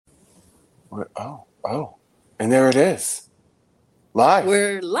Oh. And there it is. Live.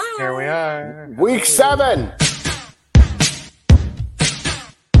 We're live. Here we are. Week 7.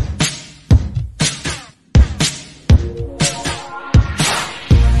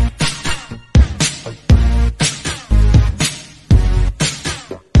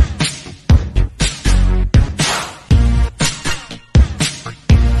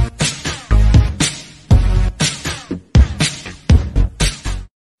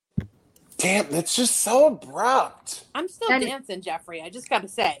 Damn, that's just so abrupt. I'm still dancing, Jeffrey. I just got to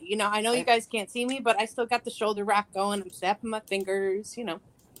say, I know you guys can't see me, but I still got the shoulder rock going. I'm snapping my fingers,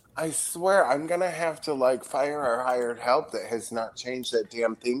 I swear, I'm going to have to, fire our hired help that has not changed that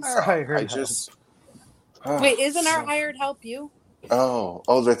damn theme song. Wait, isn't our hired help you?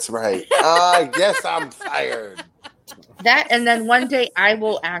 Oh, that's right. I guess I'm fired. That, and then one day I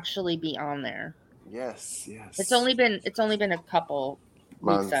will actually be on there. Yes. It's only been a couple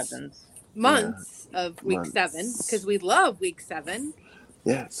Months. week sevens. Months of week 7, because we love week 7.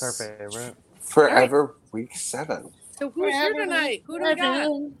 Yes. It's our favorite. Forever right. Week 7. So who's here tonight? Who do we got?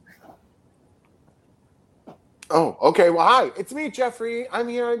 Oh, okay. Well, hi. It's me, Jeffrey. I'm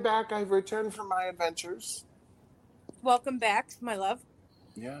here. I'm back. I've returned from my adventures. Welcome back, my love.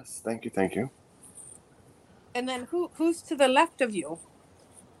 Yes. Thank you. And then who's to the left of you?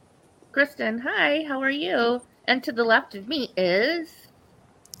 Kristen, hi. How are you? And to the left of me is...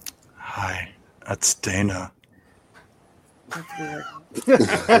 Hi, that's Dana. That's weird.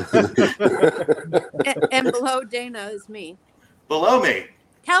 and below Dana is me. Below me.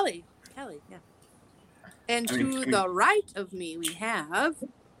 Kelly, yeah. And to the right of me, we have...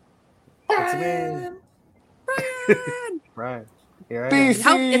 It's me. Brian! Right. Here I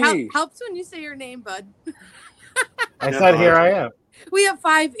am. It helps when you say your name, bud. I said here I am. We have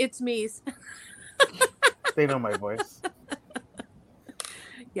 5 it's me's. They know my voice.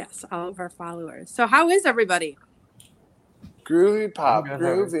 Yes, all of our followers. So how is everybody? Groovy pop,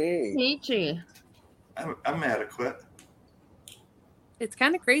 groovy. Peachy. I'm adequate. It's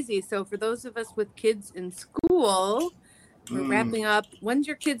kind of crazy. So for those of us with kids in school, we're wrapping up. When's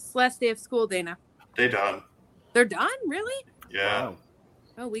your kids' last day of school, Dana? They done. They're done? Really? Yeah. Wow.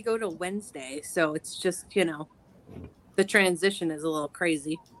 Oh, we go to Wednesday. So it's just, the transition is a little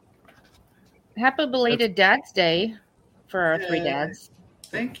crazy. Happy belated Dad's Day for our 3 dads.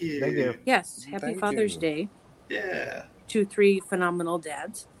 Thank you. Thank you. Yes. Happy Father's Day. Yeah. To 3 phenomenal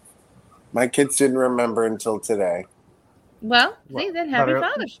dads. My kids didn't remember until today. Well, see, then happy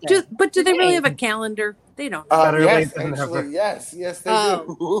Father's Day. But do they really have a calendar? They don't. Yes, actually, yes, they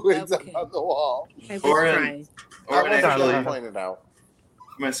do. It's up on the wall. Oren actually pointed out.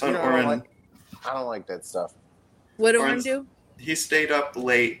 My son Oren. I don't like that stuff. What did Oren do? He stayed up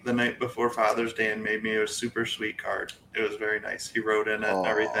late the night before Father's Day and made me a super sweet card. It was very nice. He wrote in it and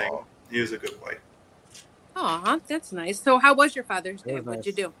everything. He was a good boy. Aw, that's nice. So how was your Father's Day? What'd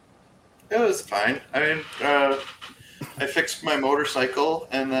you do? It was fine. I mean, I fixed my motorcycle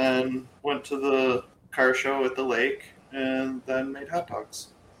and then went to the car show at the lake and then made hot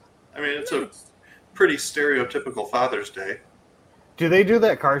dogs. I mean, it's a pretty stereotypical Father's Day. Do they do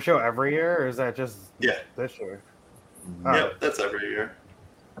that car show every year, or is that just this year? Yep, that's every year.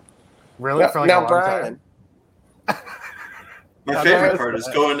 Really? For like a long Brian. time? My favorite part is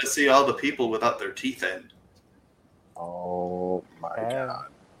going to see all the people without their teeth in. Oh my God.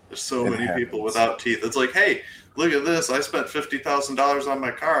 There's so many people without teeth. It's like, hey, look at this. I spent $50,000 on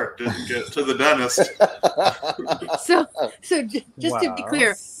my car. Didn't get to the dentist. So just to be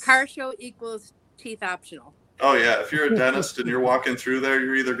clear, car show equals teeth optional. Oh, yeah. If you're a dentist and you're walking through there,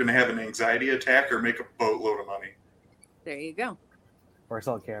 you're either going to have an anxiety attack or make a boatload of money. There you go. Or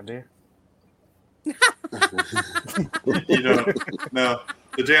sell candy. No,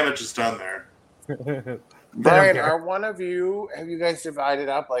 the damage is done there. Brian, have you guys divided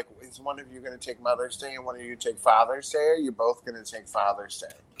up? Like, is one of you going to take Mother's Day and one of you take Father's Day? Or are you both going to take Father's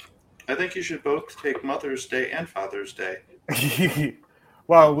Day? I think you should both take Mother's Day and Father's Day.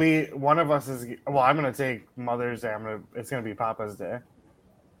 Well, one of us is. Well, I'm going to take Mother's Day. It's going to be Papa's Day,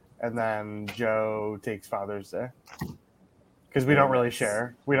 and then Joe takes Father's Day because we don't really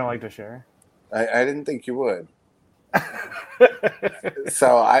share. We don't like to share. I didn't think you would.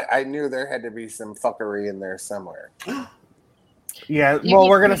 So I knew there had to be some fuckery in there somewhere. Yeah, well,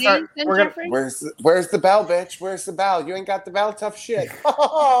 we're gonna start. Where's the bell, bitch? Where's the bell? You ain't got the bell. Tough shit.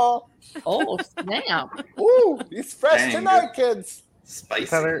 Oh snap! Ooh, he's fresh tonight, kids. Spicy,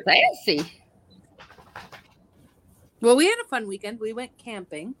 fancy. Well, we had a fun weekend. We went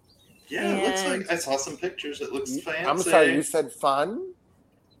camping. Yeah, it looks like I saw some pictures. It looks fancy. I'm sorry, you said fun?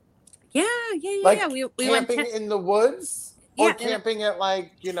 Yeah. Like we camping went in the woods? Or camping at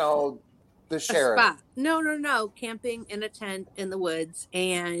The a Sheraton. spot. No, camping in a tent in the woods.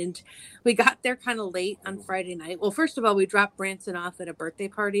 And we got there kind of late on Friday night. Well, first of all, we dropped Branson off at a birthday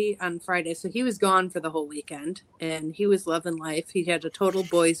party on Friday. So he was gone for the whole weekend and he was loving life. He had a total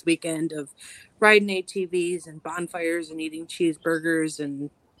boys weekend of riding ATVs and bonfires and eating cheeseburgers and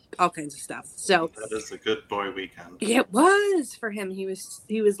all kinds of stuff. So That is a good boy weekend. it was for him. He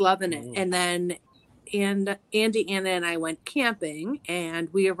was loving it. Mm. And then Andy, Anna, and I went camping and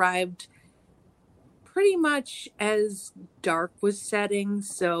we arrived pretty much as dark was setting.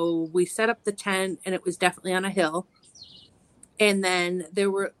 So we set up the tent and it was definitely on a hill. And then there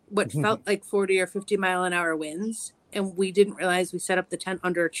were what felt like 40 or 50 mile an hour winds. And we didn't realize we set up the tent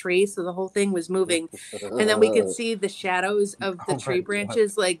under a tree. So the whole thing was moving. And then we could see the shadows of the Oh my tree God.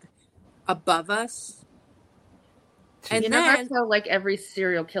 branches like above us. And You know, then that's how like every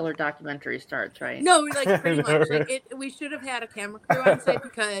serial killer documentary starts, right? no, like pretty much like we should have had a camera crew on site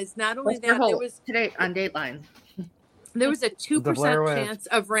because not only What's your that, there whole was today on Dateline. there was a The Blair 2% Witch. chance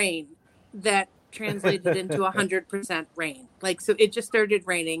of rain that translated into 100% rain. Like, so it just started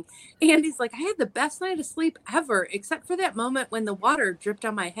raining. Andy's like, I had the best night of sleep ever, except for that moment when the water dripped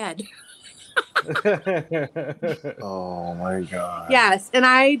on my head. Oh my God. Yes. And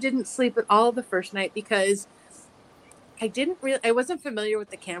I didn't sleep at all the first night because I wasn't familiar with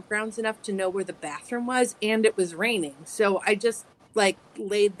the campgrounds enough to know where the bathroom was and it was raining. So I just like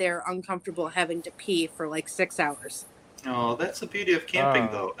laid there uncomfortable having to pee for like 6 hours. Oh, that's the beauty of camping,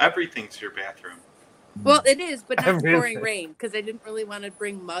 though. Everything's your bathroom. Well, it is, but not Everything. pouring rain because I didn't really want to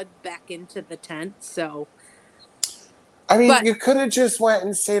bring mud back into the tent. So I mean, But- you could have just went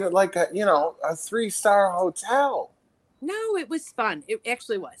and stayed at like a 3-star hotel. no, it was fun. It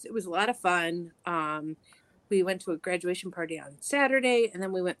actually was. It was a lot of fun. We went to a graduation party on Saturday, and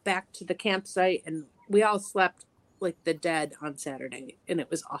then we went back to the campsite, and we all slept like the dead on Saturday, and it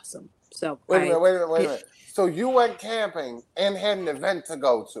was awesome. So Wait a minute. So you went camping and had an event to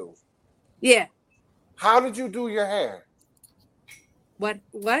go to. yeah. How did you do your hair? What?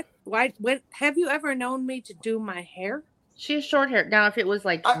 Why? What? Have you ever known me to do my hair? She has short hair. Now, if it was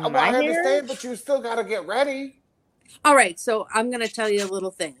like I my hair, understand, but you still got to get ready. All right, so I'm going to tell you a little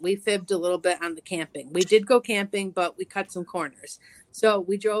thing. We fibbed a little bit on the camping. We did go camping, but we cut some corners. So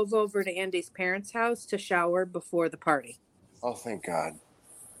we drove over to Andy's parents' house to shower before the party. Oh, thank God.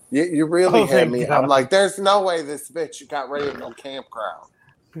 You really Oh, had thank me. God. I'm like, there's no way this bitch got ready to go campground.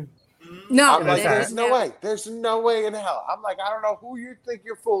 No, I'm like, they there's didn't no have- way. There's no way in hell. I'm like, I don't know who you think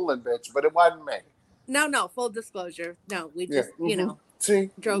you're fooling, bitch, but it wasn't me. No, full disclosure. No, we Yeah, just, See?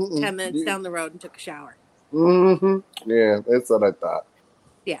 drove 10 minutes down the road and took a shower. Mm-hmm. Yeah, that's what I thought.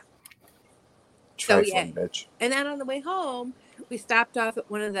 Yeah. Trifling, yeah. bitch. And then on the way home, we stopped off at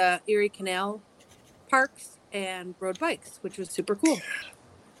one of the Erie Canal parks and rode bikes, which was super cool. You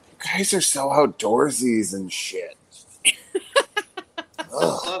guys are so outdoorsies and shit. That's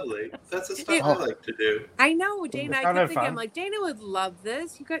Ugh. lovely. That's the stuff I like to do. I know, Dana. I Sounded kept thinking, fun. I'm like, Dana would love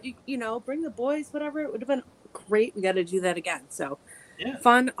this. You got, bring the boys, whatever. It would have been great. We got to do that again. So Yeah.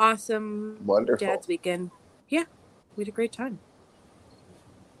 fun, awesome Wonderful. dad's weekend. Yeah, we had a great time.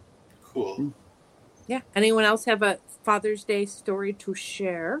 Cool. Yeah. Anyone else have a Father's Day story to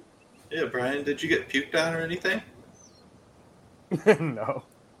share? Yeah, Brian, did you get puked on or anything? No.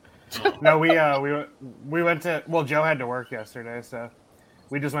 Oh. No, we went to, well, Joe had to work yesterday, so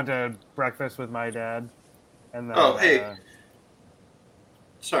we just went to breakfast with my dad. And then, Oh, hey.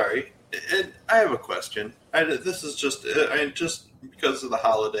 Sorry. I have a question. This is just because of the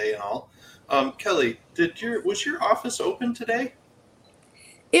holiday and all. Kelly, was your office open today?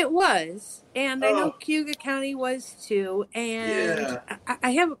 It was, and I know Oh. Cayuga County was too. And Yeah.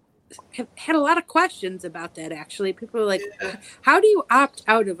 I have had a lot of questions about that. Actually, people are like, Yeah. "How do you opt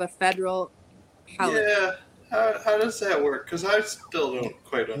out of a federal holiday?" Yeah. How does that work? Because I still don't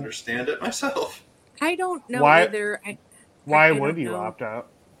quite understand it myself. I don't know Why- either. why I would don't you know. opt out?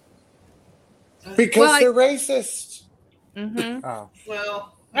 Because Well, they're racist. Mm-hmm. Oh.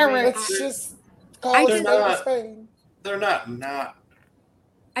 Well, All right. Let's just call I it think- a spade. they're not.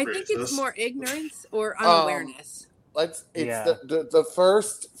 I think it's Racist. more ignorance or unawareness. It's Yeah. the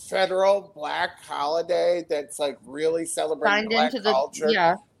first federal black holiday that's like really celebrating Signed black into the culture.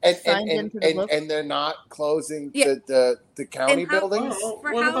 yeah. and, signed into the book. and they're not closing Yeah. the county And how- buildings. Oh,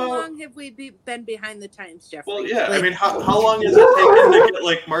 For what how about- long have we been behind the times, Jeffrey? Well, yeah. I Like, mean, how long is it taking to get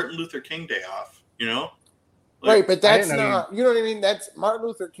like Martin Luther King Day off? You know? Right, but that's didn't know not, you know what I mean? That's Martin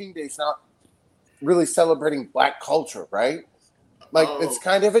Luther King Day's not really celebrating black culture, right? Like, Oh. it's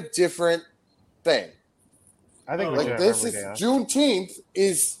kind of a different thing. I think Oh, we Like, should have this every is day off. Juneteenth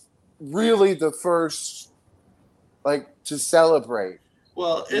is really the first, like, to celebrate.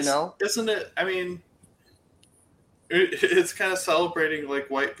 Well, You know? isn't it? I mean, it's kind of celebrating like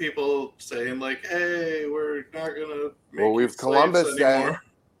white people saying like, "Hey, we're not gonna make Well, we've slaves Columbus Day. anymore."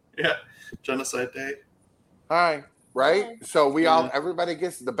 Yeah, Genocide Day. Hi, right? Oh. So everybody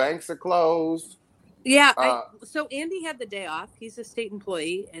gets, the banks are closed. Yeah. So Andy had the day off. He's a state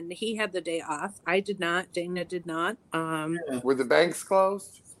employee, and he had the day off. I did not. Dana did not. Were the banks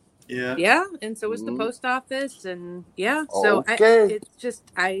closed? Yeah. Yeah, and so was the Mhm. post office, and yeah. So Okay. it's just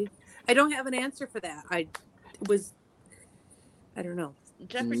I don't have an answer for that. I don't know.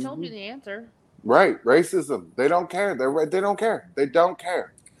 Jeffrey told you the answer. Right, racism. They don't care. They don't care. They don't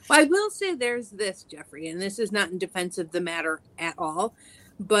care. Well, I will say there's this, Jeffrey, and this is not in defense of the matter at all,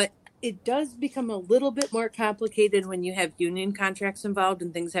 but it does become a little bit more complicated when you have union contracts involved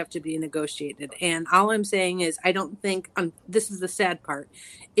and things have to be negotiated. And all I'm saying is, I don't think, this is the sad part,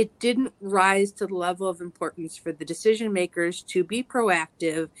 it didn't rise to the level of importance for the decision makers to be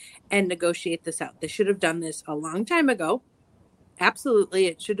proactive and negotiate this out. They should have done this a long time ago. Absolutely,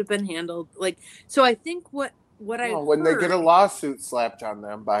 it should have been handled so. I think when they get a lawsuit slapped on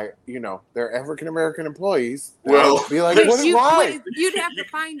them by their African American employees, Well, be like, why? You'd have to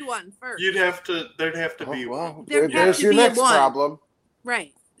find one first. There'd have to be well, There'd have there's to your be next one. problem.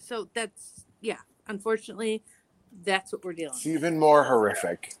 Right. So unfortunately, that's what we're dealing It's with. even more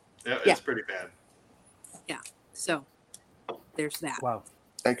horrific. Yeah, it's Yeah. pretty bad. Yeah. So there's that. Wow.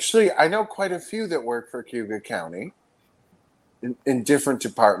 Actually, I know quite a few that work for Cayuga County in different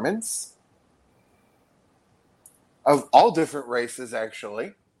departments of all different races,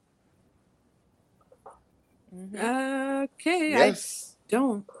 actually. Okay. Yes. I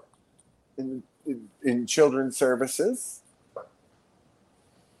don't. In children's services.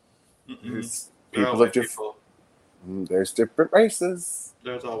 Mm-mm. There's They're all people white of different. people. There's different races.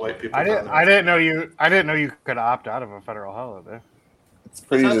 There's all white people. I didn't know you could opt out of a federal holiday. It's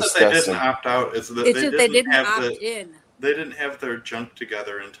pretty It's not that they disgusting. didn't opt out. It's that It's just they didn't have opt in. They didn't have their junk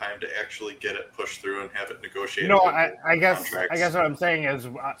together in time to actually get it pushed through and have it negotiated. No, with I guess contracts. what I'm saying is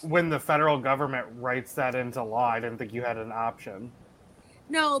when the federal government writes that into law, I didn't think you had an option.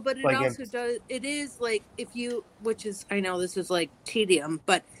 No, but it Like also does. It is like which is, I know this is like tedium,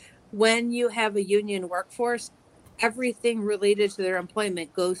 but when you have a union workforce, everything related to their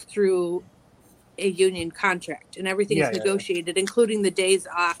employment goes through a union contract, and everything is negotiated, including the days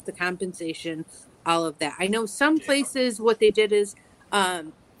off, the compensation, all of that. I know some places what they did is,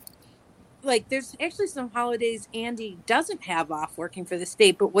 there's actually some holidays Andy doesn't have off working for the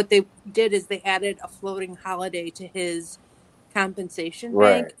state, but what they did is they added a floating holiday to his compensation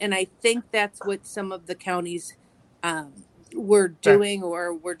bank, and I think that's what some of the counties were doing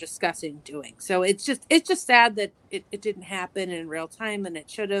or were discussing doing. So it's just sad that it didn't happen in real time, and it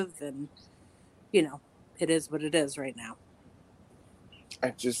should have, and it is what it is right now.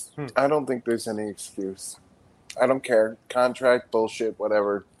 I don't think there's any excuse. I don't care. Contract, bullshit,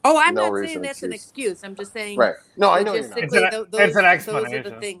 whatever. Oh, I'm No not reason saying that's an excuse. I'm just saying, right. No, I know you're not. It's an explanation.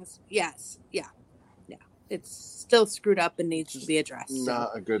 Those are the things. Yes. Yeah. It's still screwed up and needs to be addressed.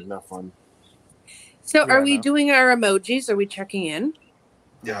 Not a good enough one. So are we doing our emojis? Are we checking in?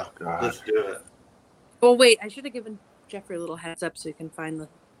 Yeah, God. let's do it. Well, wait, I should have given Jeffrey a little heads up so he can find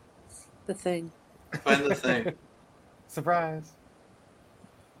the thing. Find the thing. Surprise.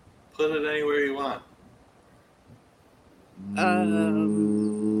 Put it anywhere you want.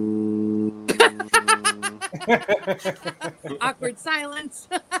 Awkward silence.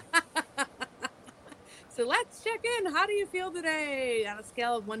 So let's check in. How do you feel today on a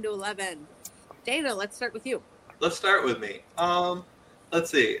scale of 1 to 11? Dana, let's start with you. Let's start with me. Let's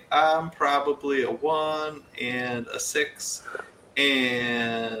see. I'm probably a 1 and a 6,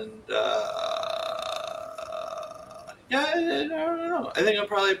 and I don't know. I think I'm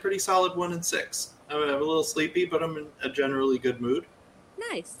probably a pretty solid 1 and 6. I'm a little sleepy, but I'm in a generally good mood.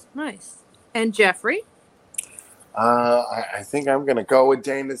 Nice. And Jeffrey? I think I'm going to go with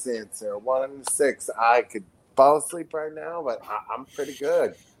Dana's answer. 1 and 6. I could fall asleep right now, but I'm pretty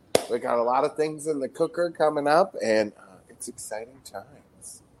good. We got a lot of things in the cooker coming up, and it's exciting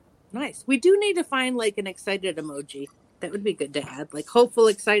times. Nice. We do need to find like an excited emoji. That would be good to add. Like hopeful,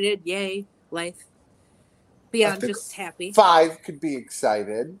 excited, yay, life. Beyond just happy. 5 could be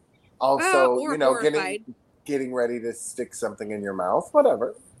excited. Also, or horrified. getting ready to stick something in your mouth.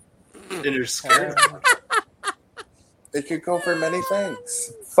 Whatever. In your skirt. It could go for many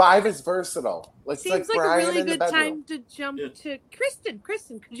things. 5 is versatile. Seems like a really good time to jump to Kristen.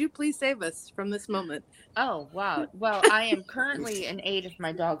 Kristen, could you please save us from this moment? Oh, wow. Well, I am currently an 8 if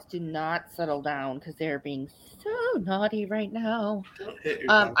my dogs do not settle down because they're being so naughty right now. Don't hit your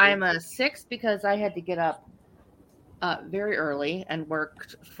dog. I'm a 6 because I had to get up very early and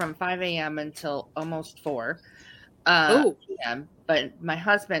worked from 5 a.m. until almost 4 Oh. p.m. But my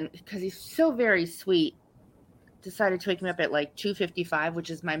husband, because he's so very sweet, decided to wake me up at like 2:55, which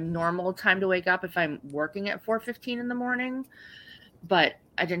is my normal time to wake up if I'm working at 4:15 in the morning. But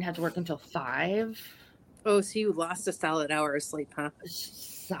I didn't have to work until 5. Oh, so you lost a solid hour of sleep, huh?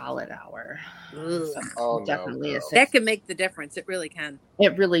 Solid hour. Ugh. Oh, no, Definitely a girl. 6. That can make the difference. It really can.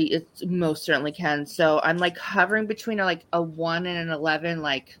 It most certainly can. So I'm like hovering between like a 1 and an 11.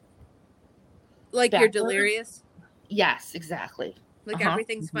 Like Like you're Backwards? delirious. yes, exactly. Like Uh-huh.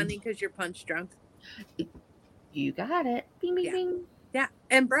 everything's funny because you're punch drunk. You got it. Bing, bing, Yeah. bing. Yeah.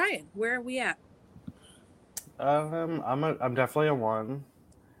 And Brian, where are we at? I'm definitely a 1.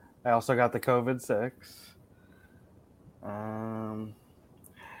 I also got the COVID 6.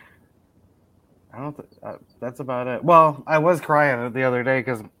 I don't. That's about it. Well, I was crying the other day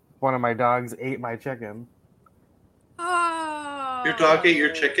because one of my dogs ate my chicken. Oh. Your dog ate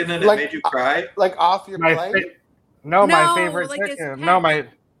your chicken and Like- it made you cry? Like off your My plate? No, my No, favorite like his chicken. pet. No, my.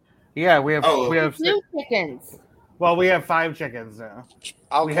 Yeah, we have. Oh. We have. New chickens. Well, we have 5 chickens now. We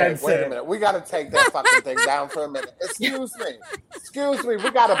Okay, had wait a six. minute. We got to take that fucking thing down for a minute. Excuse me. We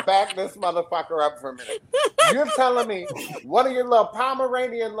got to back this motherfucker up for a minute. You're telling me one of your little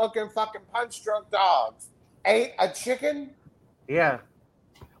Pomeranian-looking fucking punch-drunk dogs ate a chicken? Yeah.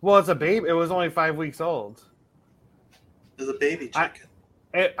 Well, it's a baby. It was only 5 weeks old. It was a baby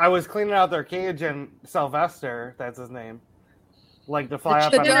chicken. I was cleaning out their cage, and Sylvester, that's his name, like to fly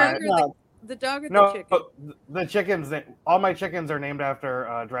up The on dog the. or the dog or the No, chicken? the chickens. All my chickens are named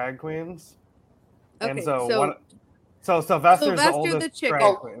after drag queens, Okay, and so so Sylvester's Sylvester the oldest the chicken.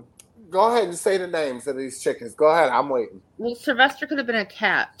 drag queen. Go ahead and say the names of these chickens. Go ahead. I'm waiting. Well, Sylvester could have been a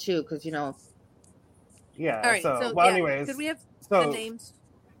cat too, because Yeah. all right. So, yeah, anyways, could we have so the names?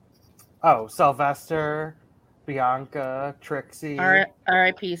 Sylvester, Bianca, Trixie,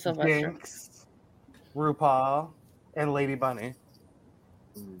 R.I.P. Sylvester. Jinx, RuPaul, and Lady Bunny.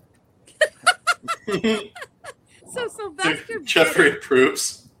 So Sylvester. Jeffrey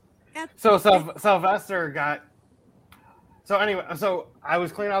approves. So Sylvester got. So anyway, so I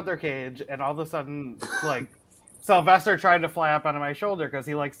was cleaning out their cage, and all of a sudden, like, Sylvester tried to fly up onto my shoulder because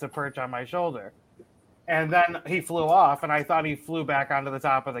he likes to perch on my shoulder, and then he flew off, and I thought he flew back onto the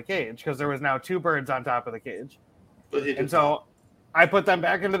top of the cage because there was now 2 birds on top of the cage, But he did and so I put them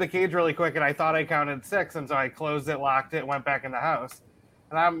back into the cage really quick, and I thought I counted 6, and so I closed it, locked it, went back in the house,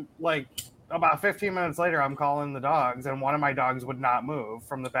 and I'm like, about 15 minutes later, I'm calling the dogs, and one of my dogs would not move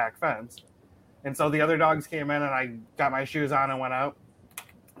from the back fence. And so the other dogs came in, and I got my shoes on and went out.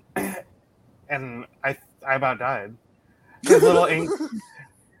 And I about died. His little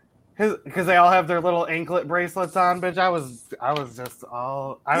because they all have their little anklet bracelets on, bitch. I was just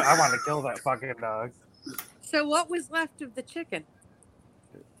all I wanted to kill that fucking dog. So what was left of the chicken?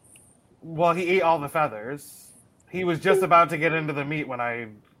 Well, he ate all the feathers. He was just about to get into the meat when I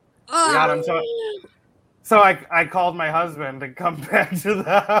Oh, got him. So I called my husband to come back to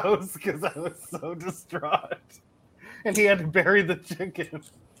the house because I was so distraught. And he had to bury the chicken.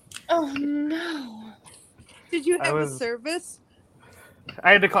 Oh no! did you have a was- service?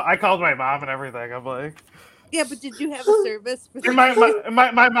 I had to call. I called my mom and everything. I'm like, Yeah, but did you have a service? For and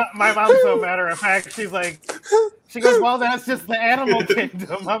my mom's so matter of fact. She's like, she goes, well, that's just the animal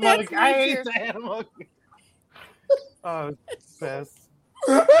kingdom. I'm That's like, I hate nature. the animal kingdom. Oh, sis.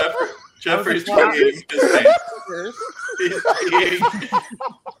 Jeffrey's I was peeing his pants.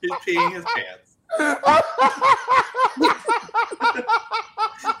 He's peeing his pants.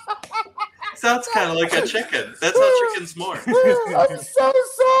 Sounds kind of like a chicken. That's how chickens more. I'm so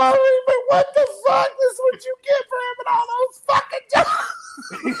sorry, but what the fuck is what you get for having all those fucking dogs?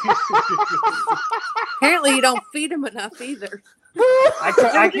 Apparently, you don't feed him enough either. I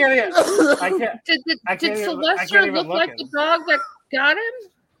can't I can't Did, I can't did even- I Sylvester can't even look look like at the him. dog that got him?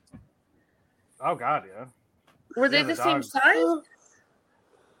 Oh God, yeah. Were they Yeah, the the same dogs. size?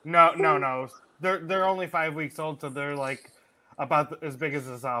 No. They're only 5 weeks old, so they're like about as big as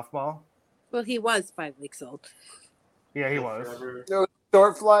a softball. Well, he was 5 weeks old. Yeah, he was.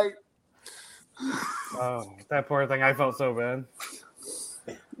 Short flight. Oh, that poor thing. I felt so bad.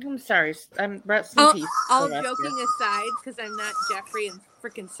 I'm sorry. I'm rest in All, peace. all Sylvester. joking aside, because I'm not Jeffrey and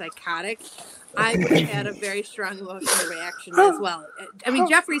freaking psychotic, I would have had a very strong emotional reaction as well. I mean,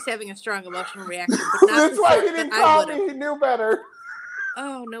 Jeffrey's having a strong emotional reaction, but not That's the why sort he didn't that I call would me. have. He knew better.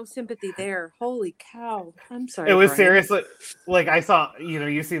 Oh, no sympathy there. Holy cow. I'm sorry. It was Brian. seriously like I saw,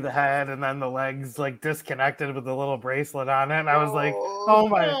 you see the head and then the legs like disconnected with the little bracelet on it, and I was like, oh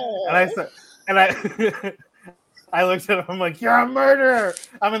my! And I said, and I, I looked at him, I'm like, you're a murderer!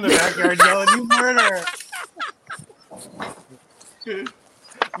 I'm in the backyard yelling, you murderer!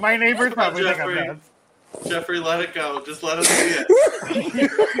 My neighbors probably think I'm Jeffrey. nuts. Jeffrey, let it go. Just let us see it.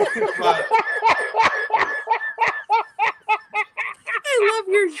 Come on. I love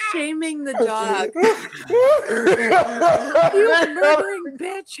your shaming the dog. You murdering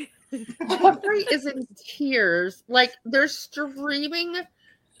bitch. Jeffrey is in tears. Like they're streaming.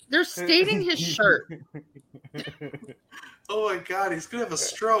 They're staining his shirt. Oh my God, he's gonna have a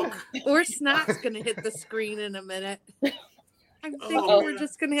stroke. Or snot's gonna hit the screen in a minute. I'm thinking Oh, we're yeah.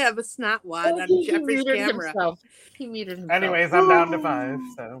 just gonna have a snot wad on He Jeffrey's muted camera. himself. He muted himself. Anyways, I'm down to 5.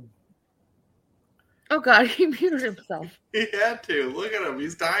 So Oh God, he muted himself. He had to. Look at him.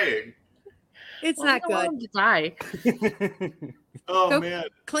 He's dying. It's Well, not I don't good. want him to die. Oh Go- man,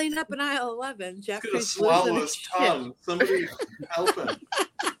 Clean up in aisle 11. he's gonna Jeffrey's swallow losing his shit. tongue. Somebody help him.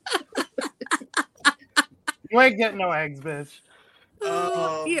 you ain't getting no eggs, bitch.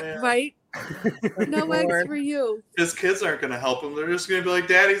 Oh, yeah, man. right. No eggs Lord. for you. His kids aren't gonna help him. They're just gonna be like,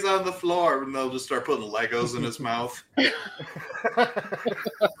 "Daddy's on the floor," and they'll just start putting Legos in his mouth.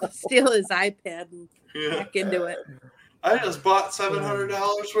 Steal his iPad and Yeah. back into it. I just bought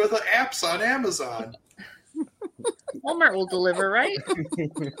 $700 worth of apps on Amazon. Walmart will deliver, right?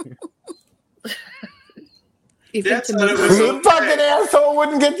 You Dad think said the it was The fucking asshole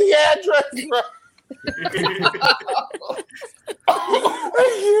wouldn't get the address right.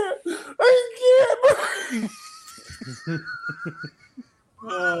 I can't.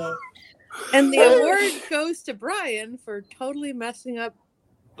 And the award goes to Brian for totally messing up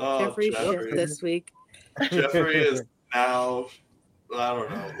Oh, Jeffrey's shit Jeffrey. this week. Jeffrey is now. I don't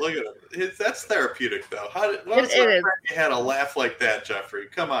know. Look at him. That's therapeutic, though. When was the It last is. time you had a laugh like that, Jeffrey?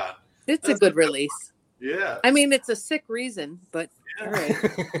 Come on. It's a good release. Yeah. I mean, it's a sick reason, but all right.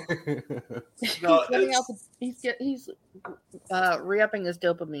 No, He's re-upping his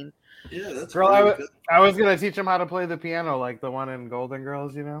dopamine. yeah, that's Girl, really good. I was gonna teach him how to play the piano, like the one in Golden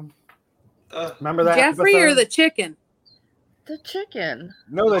Girls. You know, remember that? Jeffrey or episode? the chicken? The chicken.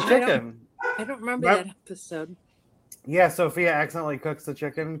 No, the I don't- chicken. I don't remember Nope. that episode. Yeah, Sophia accidentally cooks the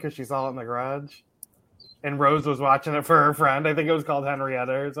chicken because she saw it in the garage, and Rose was watching it for her friend. I think it was called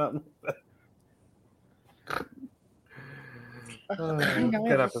Henrietta or something.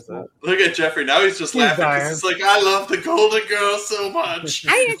 Good episode. Look at Jeffrey. Now he's just He's laughing dying. because he's like, I love the Golden Girl so much.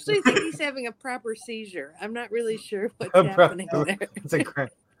 I actually think he's having a proper seizure. I'm not really sure what's A happening proper- there. It's a great.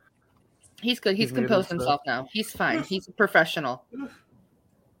 He's good. He's He's muted composed himself. himself now. He's fine. He's a professional.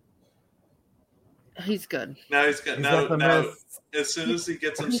 He's good. Now he's got He's got the now. mist. As soon as he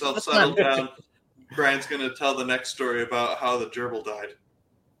gets He's himself the settled fun. down, Brian's going to tell the next story about how the gerbil died.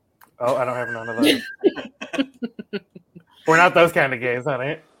 Oh, I don't have none of those. We're not those kind of gays,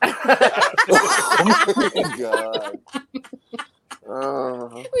 honey. Oh my god.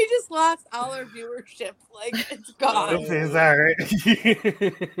 Oh. We just lost all our viewership. Like, it's gone. Oopsies, all right.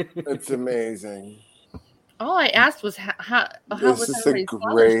 It's amazing. All I asked was how This was is the everybody's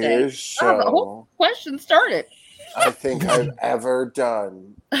Father's Day? greatest Oh, the whole show question started. I think I've ever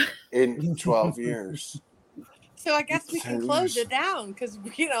done in 12 years. So I guess we can close it down because,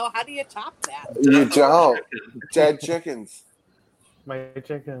 how do you top that? You don't. Dead chickens. My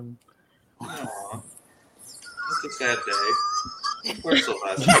chicken. Aw. That's a sad day. Where's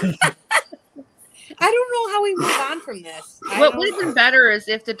Sylvester? I don't know how we move on from this. What would have been better is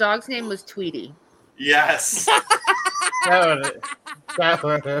if the dog's name was Tweety. Yes. That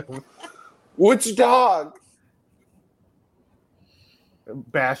would Which dog?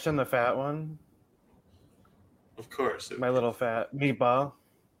 Bastion, the fat one. Of course. My little fat meatball.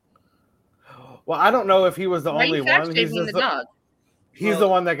 Well, I don't know if he was the Why are only you fact one. He's, checking the just dog? he's the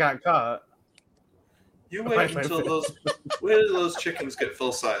one that got caught. You wait until those chickens get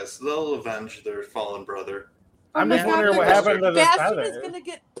full size. They'll avenge their fallen brother. I'm my just God, wondering what Bastion- happened to the Bastion is feather. going to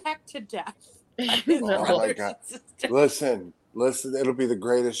get pecked to death. Oh my God. Listen, it'll be the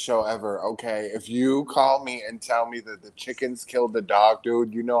greatest show ever. Okay, if you call me and tell me that the chickens killed the dog,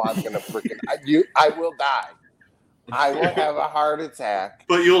 dude, you know I'm gonna freaking I will die. I will have a heart attack.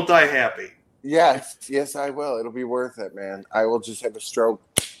 But you'll die happy. Yes, I will. It'll be worth it, man. I will just have a stroke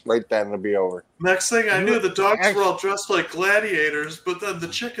right then. It'll be over. Next thing I knew, the dogs were all dressed like gladiators, but then the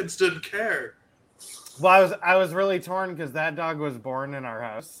chickens didn't care. Well, I was really torn because that dog was born in our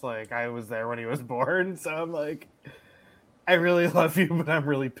house. Like, I was there when he was born, so I'm like, I really love you, but I'm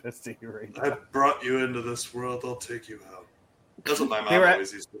really pissed at you right now. I brought you into this world. I'll take you out. That's what my They mom were-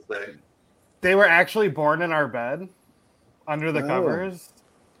 always used to say. They were actually born in our bed, under the Oh. covers.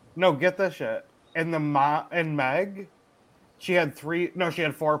 No, get this shit. And and Meg, she had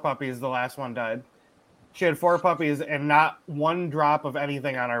 4 puppies. The last one died. She had 4 puppies and not one drop of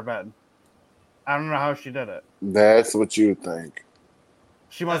anything on our bed. I don't know how she did it. That's what you think.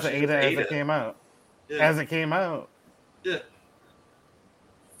 She must have ate it as it came out. Yeah. As it came out. Yeah.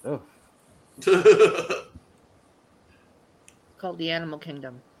 Oh. Called the Animal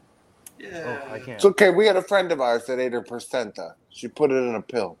Kingdom. Yeah. Oh, I can't. It's okay. We had a friend of ours that ate her placenta. She put it in a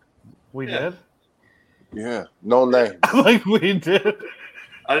pill. We Yeah. did? Yeah. No name. Like we did.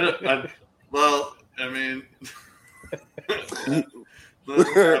 Well, I mean, that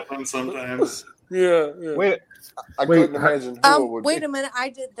happens sometimes. Yeah. Wait, I Wait, couldn't imagine who it would Wait be. a minute, I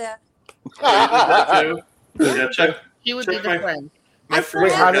did that. Yeah, check. She would Check be the my- friend. My I still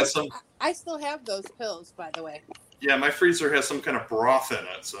freezer have- has some. I still have those pills, by the way. Yeah, my freezer has some kind of broth in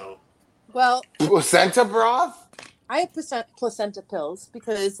it. So Well, Placenta broth? I have placenta pills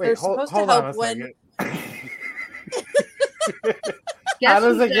because wait, they're hold supposed to on help a when. second. Guess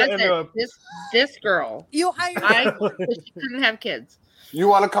does who it get does into it? This girl. You hire She couldn't have kids. You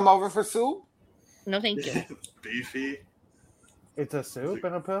want to come over for soup? No, thank you. beefy. It's a soup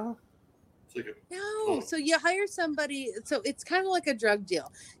and a pill? It's like No, so you hire somebody. So it's kind of like a drug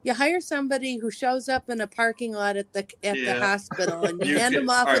deal. You hire somebody who shows up in a parking lot at the Yeah. hospital, and you You hand can- them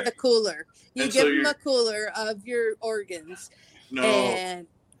off all with right. a cooler. You And give so them you're- a cooler of your organs, no. and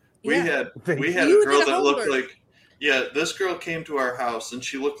We yeah. had Thank we had you. a girl You did a that looked homework. like this girl came to our house and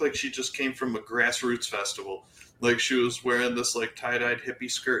she looked like she just came from a grassroots festival. Like she was wearing this like tie-dyed hippie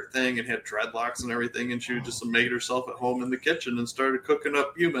skirt thing and had dreadlocks and everything, and she just made herself at home in the kitchen and started cooking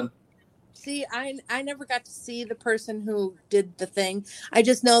up human. See, I never got to see the person who did the thing. I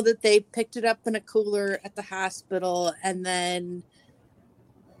just know that they picked it up in a cooler at the hospital, and then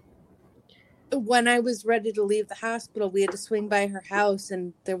when I was ready to leave the hospital, we had to swing by her house,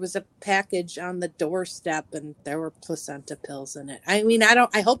 and there was a package on the doorstep, and there were placenta pills in it. I mean,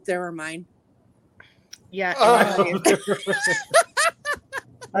 I hope they were mine. Yeah. Oh.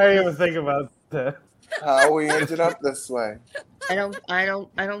 I didn't even think about that. How we ended up this way. I don't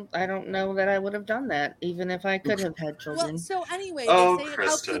know that I would have done that, even if I could have had children. Well, so anyway, Oh, they say it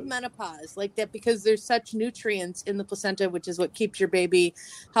helps with Kristen. menopause, like that, because there's such nutrients in the placenta, which is what keeps your baby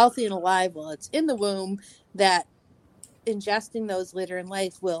healthy and alive while it's in the womb, that ingesting those later in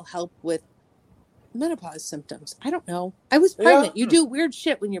life will help with menopause symptoms. I don't know. I was Yeah. pregnant. You do weird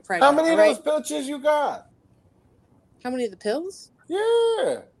shit when you're pregnant. How many of all right? those bitches you got? How many of the pills?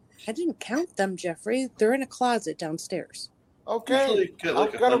 Yeah. I didn't count them, Jeffrey. They're in a closet downstairs. Okay. Usually get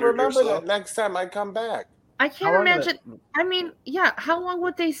like I'm gonna 100 or remember so. that next time I come back. I How can't long did imagine. I mean, yeah, how long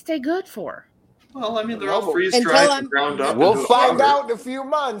would they stay good for? Well, I mean, they're all freeze Until dried I'm- and ground up. We'll into a find powder. out in a few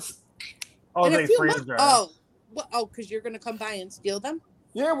months. Oh, In a they few freeze months- dry. because you're going to come by and steal them?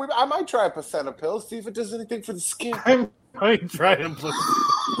 Yeah, I might try a placenta pill, see if it does anything for the skin. I'm trying to play.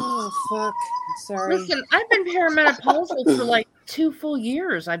 Oh, fuck. Sorry. Listen, I've been perimenopausal for like 2 full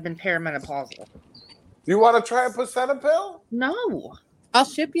years. I've been perimenopausal. You want to try a placenta pill? No, I'll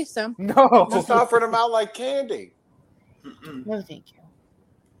ship you some. No. Just offer them out like candy. Mm-mm. no, thank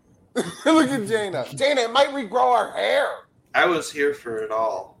you. Look at Jana. Jana, it might regrow our hair. I was here for it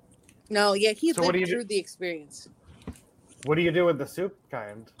all. No, yeah, he So what do lived you do- through the experience. What do you do with the soup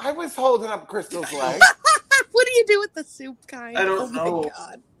kind? I was holding up Crystal's leg. What do you do with the soup kind? I don't oh know. My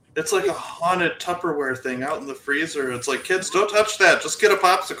God. It's like a haunted Tupperware thing out in the freezer. It's like, kids, don't touch that. Just get a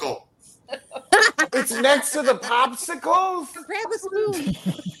popsicle. It's next to the popsicles. Grab a spoon.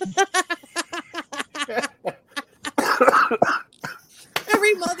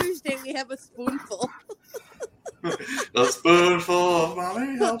 Every Mother's Day, we have a spoonful. A spoonful of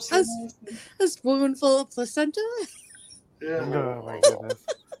mommy helps. A spoonful of placenta. Yeah. Oh my goodness.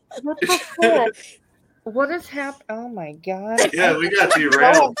 What the fuck? What is happening? Oh my god! Yeah, we got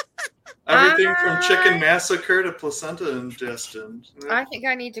derailed. Everything from chicken massacre to placenta ingestion. I think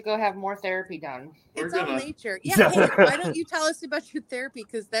I need to go have more therapy done. We're It's all gonna. nature. Yeah. Hey, why don't you tell us about your therapy?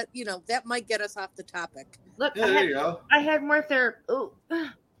 Because that, that might get us off the topic. Look, Yeah, there you go. I had more therapy. Oh,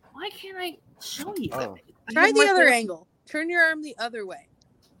 why can't I show you? Oh. I Try had the more other therapy. angle. Turn your arm the other way.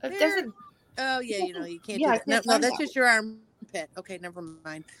 It doesn't. Oh, yeah, you can't Yeah, I do that. can't No, find that's that. just your armpit. Okay, never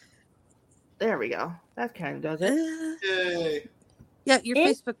mind. There we go. That kind of does it. Yay. Yeah, your Eh?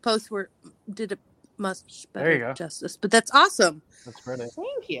 Facebook posts did a much There you better go. justice, but that's awesome. That's pretty.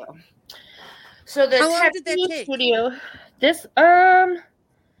 Thank you. So the How long did that tattoo take? studio, this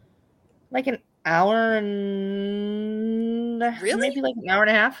like an hour and Really? maybe like an hour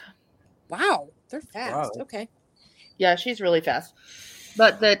and a half. Wow, they're fast. Wow. Okay. Yeah, she's really fast.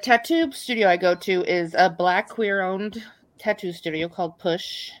 But the tattoo studio I go to is a Black queer-owned tattoo studio called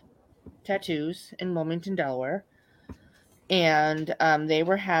Push Tattoos in Wilmington, Delaware. And they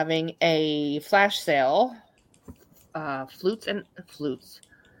were having a flash sale, flutes.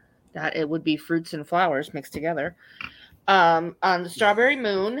 That it would be fruits and flowers mixed together On the Strawberry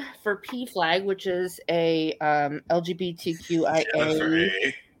Moon for PFLAG, which is a LGBTQIA, Jennifer,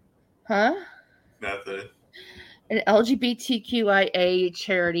 huh? nothing. An LGBTQIA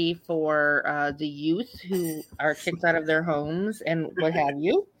charity for the youth who are kicked out of their homes and what have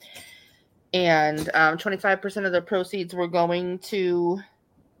you. And 25% of the proceeds were going to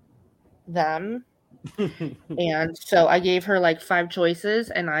them. And so I gave her like 5 choices,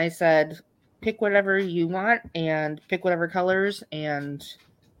 and I said, pick whatever you want and pick whatever colors and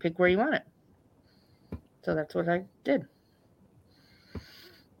pick where you want it. So that's what I did.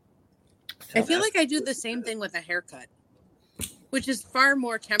 I feel like I do the same thing with a haircut, which is far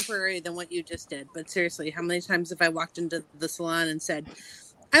more temporary than what you just did. But seriously, how many times have I walked into the salon and said,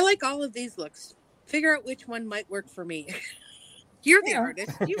 I like all of these looks. Figure out which one might work for me. You're the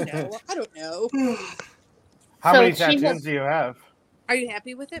artist. You know. I don't know. How So many she has- tattoos do you have? Are you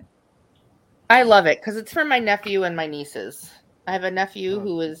happy with it? I love it because it's for my nephew and my nieces. I have a nephew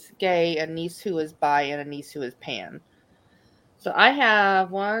who is gay, a niece who is bi, and a niece who is pan. So I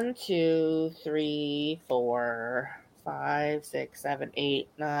have 1, 2, 3, 4, 5, 6, 7, 8,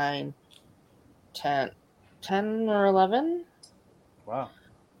 9, 10 or 11? Wow.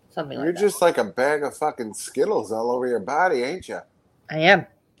 Something You're like that. just like a bag of fucking Skittles all over your body, ain't you? I am.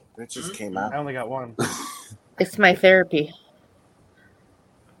 It just came I out. only got one. It's my therapy.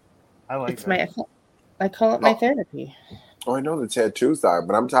 I like It's that. I call it my therapy. Oh, I know the tattoos are,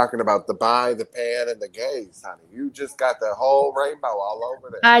 but I'm talking about the bi, the pan, and the gays, honey. You just got the whole rainbow all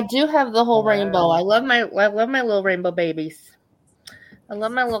over there. I do have the whole Wow. rainbow. I love my little rainbow babies. I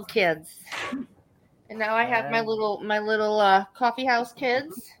love my little kids. And now I have my little coffee house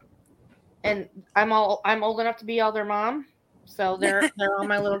kids. And I'm old enough to be all their mom. So they're all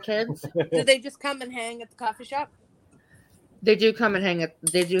my little kids. Do they just come and hang at the coffee shop? They do hang at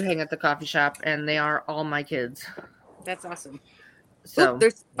the coffee shop, and they are all my kids. That's awesome. So Ooh,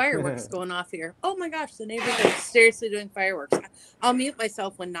 there's fireworks going off here. Oh my gosh, the neighbors are seriously doing fireworks. I'll mute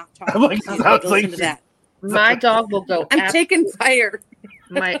myself when not talking. I'm like, so you can sounds listen like to that. my dog will go. I'm taking fire.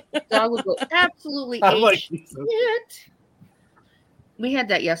 My dog will go absolutely I'm like, shit. We had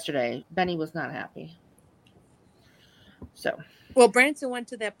that yesterday. Benny was not happy. So Well, Branson went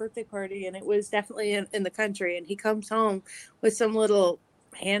to that birthday party, and it was definitely in the country. And he comes home with some little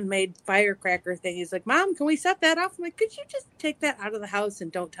handmade firecracker thing. He's like, "Mom, can we set that off?" I'm like, "Could you just take that out of the house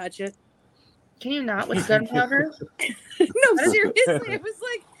and don't touch it?" can you not with gunpowder? No, seriously. It was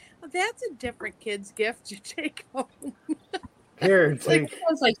like, that's a different kid's gift to take home. here, Like, take,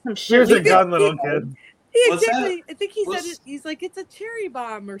 Sounds like some shit. here's a we gun, little kid. Yeah, Was exactly. I think he said was- it. He's like, it's a cherry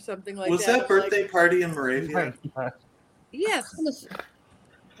bomb or something like Was that. that birthday party in Moravia? Yes.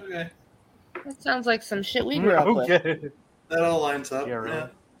 Okay, That sounds like some shit we grew up with. Okay. that all lines up. Yeah, right. Yeah.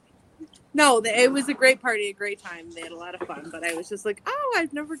 No, it was a great party, a great time. They had a lot of fun, but I was just like, oh,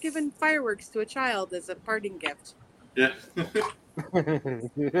 I've never given fireworks to a child as a parting gift. Yeah.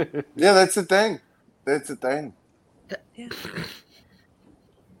 Yeah, that's the thing. That's the thing. Yeah.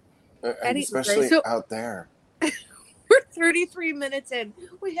 And especially So- out there. We're 33 minutes in.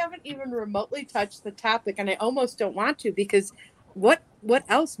 We haven't even remotely touched the topic, and I almost don't want to because what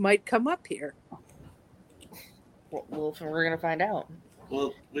else might come up here? Well, we're gonna find out.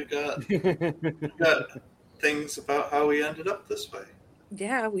 Well, we got things about how we ended up this way.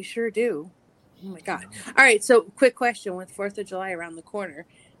 Yeah, we sure do. Oh my god! All right, so quick question: with 4th of July around the corner,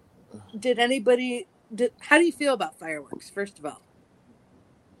 how do you feel about fireworks? First of all,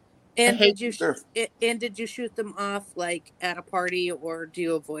 and hate did you shoot them off like at a party, or do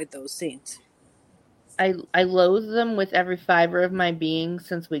you avoid those scenes? I loathe them with every fiber of my being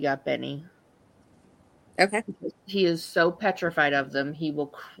since we got Benny. Okay. He is so petrified of them. He will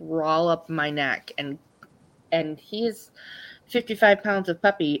crawl up my neck, and he is 55 pounds of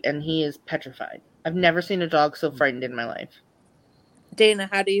puppy, and he is petrified. I've never seen a dog so frightened in my life. Dana,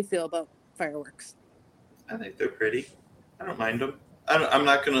 how do you feel about fireworks? I think they're pretty. I don't mind them. I'm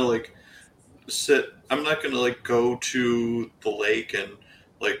not gonna like sit. I'm not gonna like go to the lake and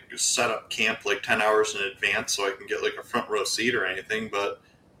like set up camp like 10 hours in advance so I can get like a front row seat or anything. But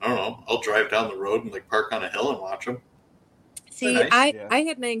I don't know. I'll drive down the road and like park on a hill and watch them. See, Nice. I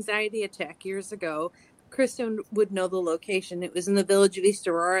had an anxiety attack years ago. Kristen would know the location. It was in the village of East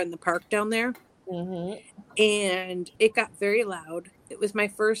Aurora in the park down there. Mm-hmm. And it got very loud. It was my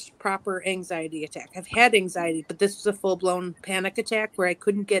first proper anxiety attack. I've had anxiety, but this was a full-blown panic attack where I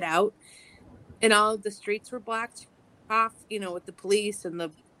couldn't get out. And all of the streets were blocked off, with the police and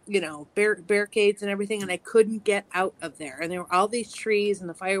the, barricades and everything. And I couldn't get out of there. And there were all these trees and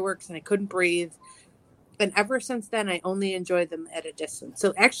the fireworks and I couldn't breathe. And ever since then, I only enjoy them at a distance.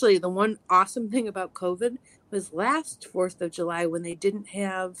 So actually, the one awesome thing about COVID was last 4th of July when they didn't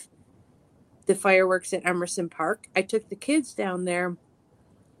have the fireworks at Emerson Park. I took the kids down there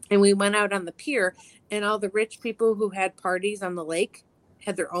and we went out on the pier, and all the rich people who had parties on the lake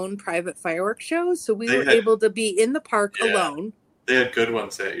had their own private fireworks shows. So we were able to be in the park alone. They had good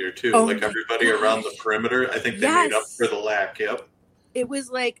ones that year too. Oh like everybody around the perimeter. I think they made up for the lack. Yep. It was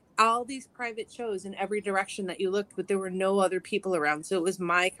like all these private shows in every direction that you looked, but there were no other people around. So it was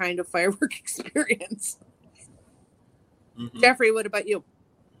my kind of firework experience. Mm-hmm. Jeffrey, what about you?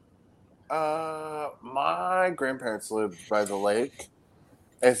 My grandparents lived by the lake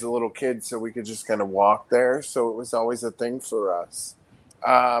as a little kid, so we could just kind of walk there. So it was always a thing for us.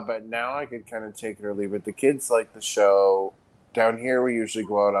 But now I could kind of take it or leave it. The kids like the show. Down here, we usually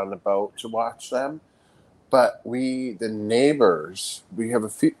go out on the boat to watch them. But the neighbors, we have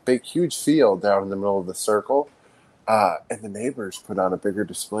a big, huge field down in the middle of the circle. And the neighbors put on a bigger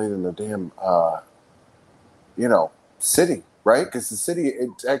display than the damn, city, right? Because the city,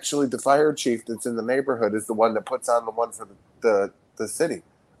 it's actually the fire chief that's in the neighborhood is the one that puts on the one for the city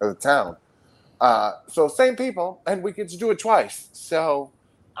or the town. So same people, and we get to do it twice. So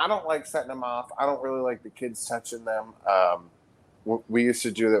I don't like setting them off. I don't really like the kids touching them. We used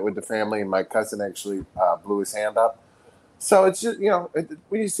to do that with the family, and my cousin actually blew his hand up. So it's just,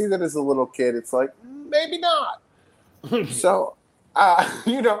 when you see that as a little kid, it's like, maybe not. So,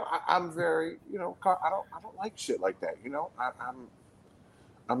 I'm very, I don't like shit like that.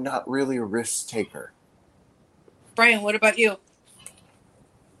 I'm not really a risk taker. Brian, what about you?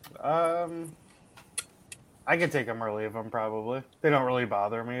 I could take them or leave them probably. They don't really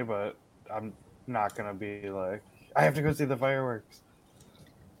bother me, but I'm not gonna be like, I have to go see the fireworks.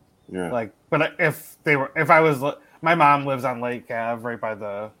 Yeah. But if my mom lives on Lake Ave right by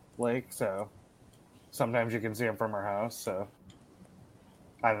the lake, so sometimes you can see them from her house. So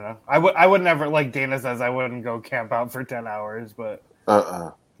I don't know. I would never, like Dana says, I wouldn't go camp out for 10 hours, but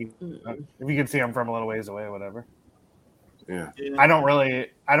if you can see them from a little ways away, whatever. Yeah. I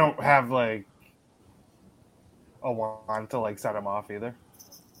don't have like a wand to like set them off either.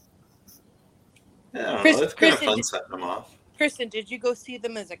 Yeah, it's kind of fun setting them off. Kristen, did you go see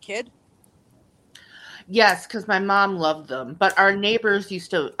them as a kid? Yes, because my mom loved them. But our neighbors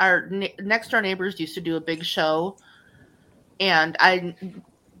next door neighbors used to do a big show, and I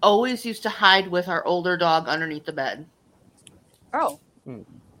always used to hide with our older dog underneath the bed. Oh.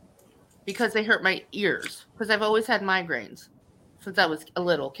 Because they hurt my ears. Because I've always had migraines since I was a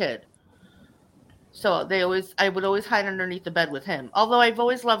little kid. So I would always hide underneath the bed with him. Although I've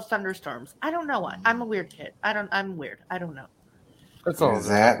always loved thunderstorms. I don't know why. I'm a weird kid. I'm weird. I don't know. That's all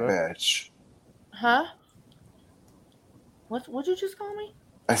that bitch. Huh? What'd you just call me?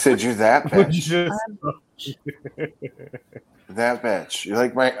 I said you're that bitch. That bitch. You're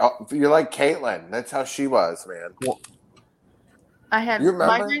like Caitlin. That's how she was, man. I had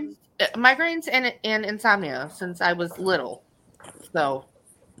migraines and insomnia since I was little. So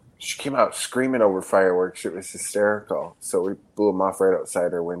she came out screaming over fireworks. It was hysterical. So we blew them off right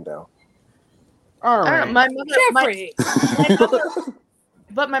outside her window. All right. My mother Jeffrey.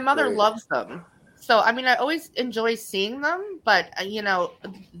 loves them. So, I mean, I always enjoy seeing them. But,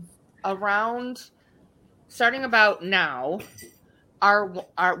 starting about now,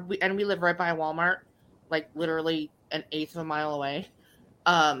 and we live right by a Walmart, like literally an eighth of a mile away.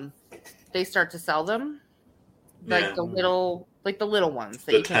 They start to sell them. Like the little ones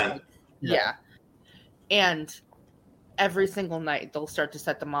that you can, yeah. And every single night they'll start to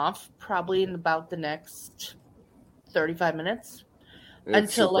set them off, probably in about the next 35 minutes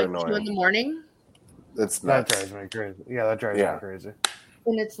until like annoying. 2 in the morning. That's nuts. That drives me crazy. Yeah, that drives me crazy.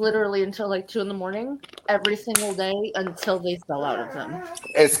 And it's literally until like 2 in the morning every single day until they sell out of them.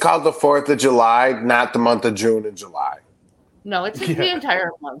 It's called the 4th of July, not the month of June and July. No, it's the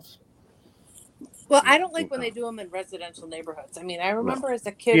entire month. Well, I don't like when they do them in residential neighborhoods. I mean, I remember as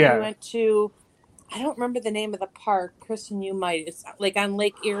a kid we went to, I don't remember the name of the park. Kristen, you might. It's like on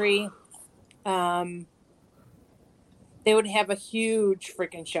Lake Erie. They would have a huge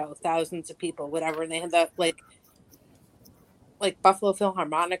freaking show, thousands of people, whatever. And they had that like Buffalo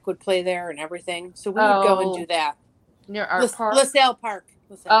Philharmonic would play there and everything. So we would go and do that. Near our park? LaSalle Park.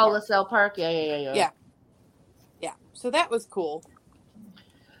 LaSalle Park. Yeah. So that was cool.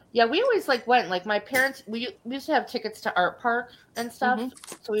 Yeah, we always went. Like my parents, we used to have tickets to Art Park and stuff.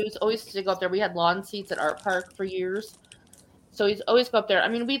 Mm-hmm. So we always to go up there. We had lawn seats at Art Park for years. So we always go up there. I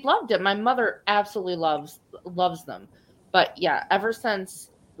mean, we loved it. My mother absolutely loves them. But yeah, ever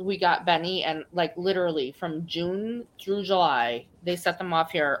since we got Benny, and like literally from June through July, they set them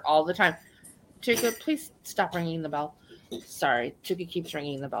off here all the time. Tuka, please stop ringing the bell. Sorry, Tuka keeps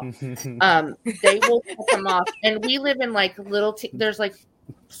ringing the bell. They will pick them off, and we live in like there's like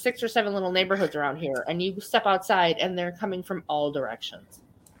 6 or 7 little neighborhoods around here, and you step outside, and they're coming from all directions.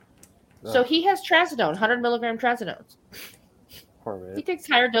 So he has trazodone, 100 milligram trazodone. He takes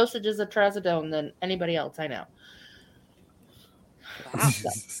higher dosages of trazodone than anybody else I know. Wow.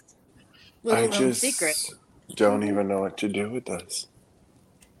 Little I known just secret. don't even know what to do with this.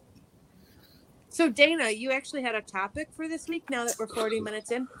 So Dana, you actually had a topic for this week now that we're 40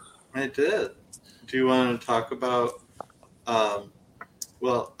 minutes in? I did. Do you want to talk about,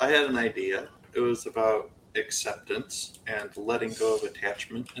 well, I had an idea. It was about acceptance and letting go of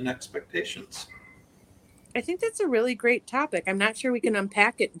attachment and expectations. I think that's a really great topic. I'm not sure we can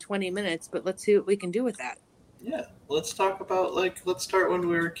unpack it in 20 minutes, but let's see what we can do with that. Yeah, let's talk about, let's start when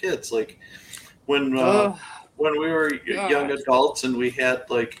we were kids. Like, when we were young adults and we had,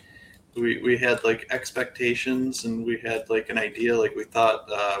 we had expectations and we had an idea, we thought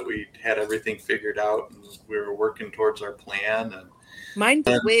we had everything figured out and we were working towards our plan. And mine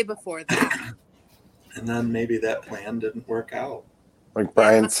was way before that. And then maybe that plan didn't work out. Like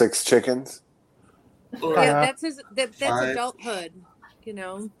Brian's 6 chickens? Yeah, that's adulthood,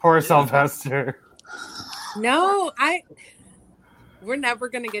 Poor Sylvester. No, we're never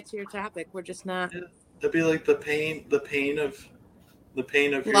going to get to your topic. We're just not. It'd be like the pain of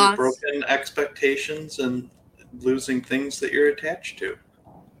your loss. Broken expectations and losing things that you're attached to.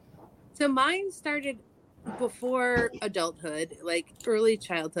 So mine started before adulthood, early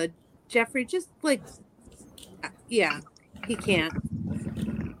childhood. Jeffrey, just he can't.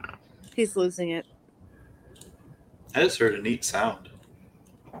 He's losing it. I just heard a neat sound.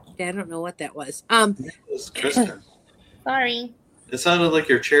 Yeah, I don't know what that was. It was Kristen. Sorry. It sounded like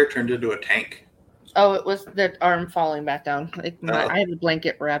your chair turned into a tank. Oh, it was the arm falling back down. I have a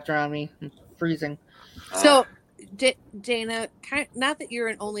blanket wrapped around me. I'm freezing. So, Dana, not that you're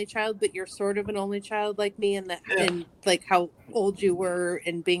an only child, but you're sort of an only child like me, and how old you were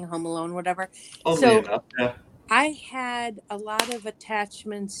and being home alone, whatever. Only enough, yeah. I had a lot of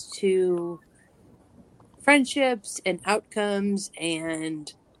attachments to friendships and outcomes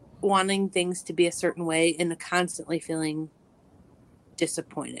and wanting things to be a certain way and constantly feeling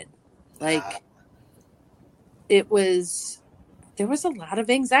disappointed. There was a lot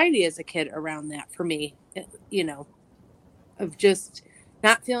of anxiety as a kid around that for me, of just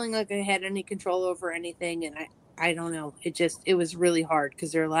not feeling like I had any control over anything. And I don't know, it was really hard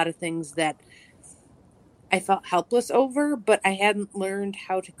because there are a lot of things that I felt helpless over, but I hadn't learned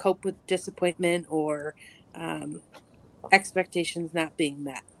how to cope with disappointment or expectations not being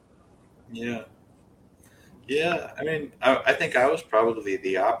met. Yeah. Yeah. I mean, I think I was probably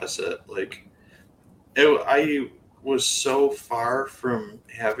the opposite. I was so far from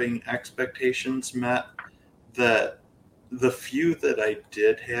having expectations met that the few that I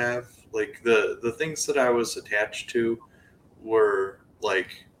did have, the things that I was attached to were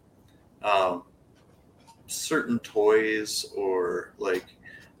certain toys or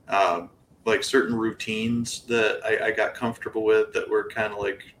certain routines that I got comfortable with that were kind of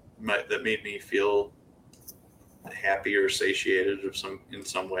that made me feel happy or satiated in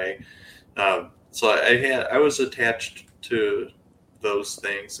some way. So I was attached to those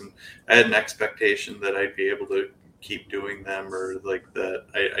things, and I had an expectation that I'd be able to keep doing them, or that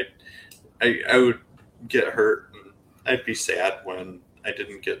I would get hurt and I'd be sad when I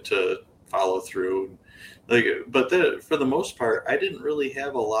didn't get to follow through. But for the most part, I didn't really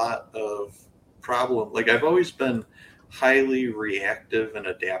have a lot of problem. I've always been highly reactive and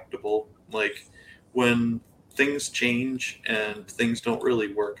adaptable. When things change and things don't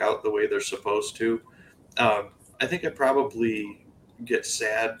really work out the way they're supposed to, I think I probably get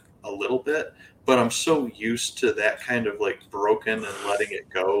sad a little bit, but I'm so used to that kind of broken and letting it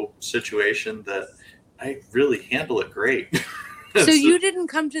go situation that I really handle it great. So you didn't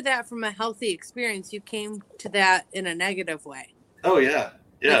come to that from a healthy experience. You came to that in a negative way. Oh, yeah.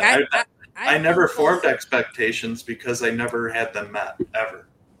 Yeah. I never formed expectations because I never had them met, ever.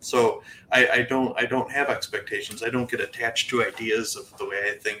 So I don't have expectations. I don't get attached to ideas of the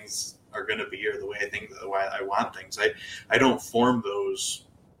way things are going to be or the way I want things. I don't form those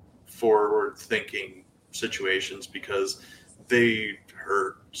forward-thinking situations because they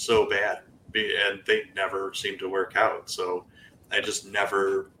hurt so bad and they never seem to work out. So I just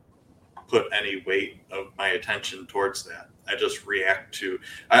never put any weight of my attention towards that. I just react to,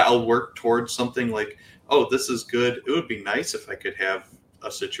 I'll work towards something oh, this is good. It would be nice if I could have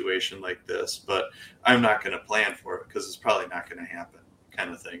a situation like this, but I'm not going to plan for it because it's probably not going to happen,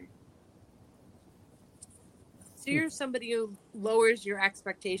 kind of thing. So you're somebody who lowers your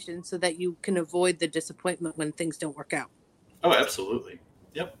expectations so that you can avoid the disappointment when things don't work out. Oh, absolutely.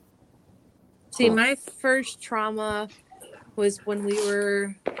 Yep. See, my first trauma was when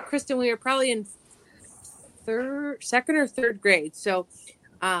Kristen, we were probably in second or third grade. So,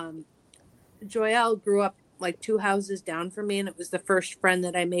 Joelle grew up like 2 houses down from me, and it was the first friend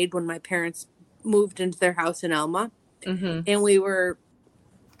that I made when my parents moved into their house in Elma. Mm-hmm. And we were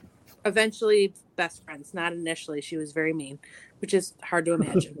eventually best friends. Not initially. She was very mean, which is hard to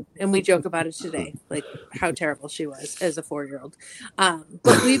imagine. And we joke about it today, like how terrible she was as a 4-year-old.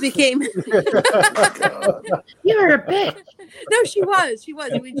 But we became... You're a bitch. No, she was.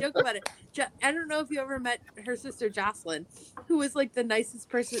 We joke about it. I don't know if you ever met her sister Jocelyn, who was like the nicest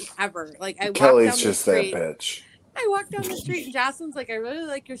person ever. Like I walked Kelly's down the just street. that bitch. I walked down the street and Jocelyn's like, I really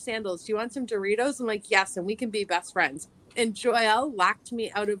like your sandals. Do you want some Doritos? I'm like, yes, and we can be best friends. And Joelle locked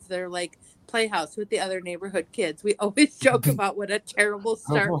me out of their like playhouse with the other neighborhood kids. We always joke about what a terrible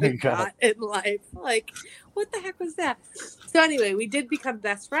start we got in life. Like, what the heck was that? So anyway, we did become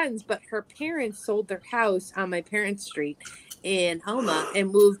best friends, but her parents sold their house on my parents' street in Alma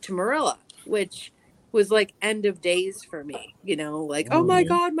and moved to Marilla, which was like end of days for me, you know, like, oh my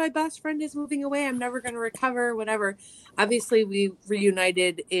God, my best friend is moving away. I'm never going to recover, whatever. Obviously, we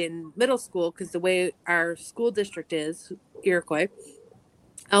reunited in middle school because the way our school district is, Iroquois,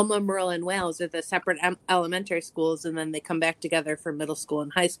 Elma, Marilla, and Wales are the separate elementary schools, and then they come back together for middle school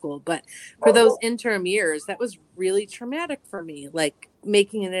and high school. But for those interim years, that was really traumatic for me, like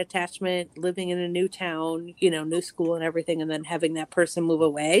making an attachment, living in a new town, you know, new school and everything, and then having that person move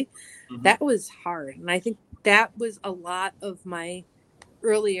away. Mm-hmm. That was hard. And I think that was a lot of my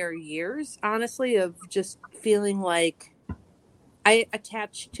earlier years, honestly, of just feeling like I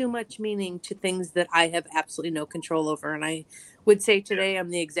attach too much meaning to things that I have absolutely no control over. And I would say today I'm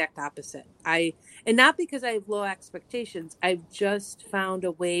the exact opposite. And not because I have low expectations, I've just found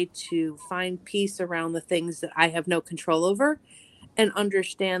a way to find peace around the things that I have no control over and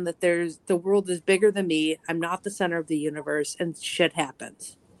understand that the world is bigger than me. I'm not the center of the universe and shit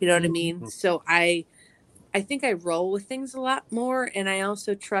happens. You know what I mean? So I think I roll with things a lot more. And I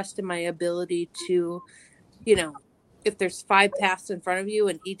also trust in my ability to, you know, if there's 5 paths in front of you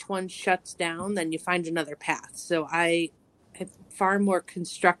and each one shuts down, then you find another path. So I'm far more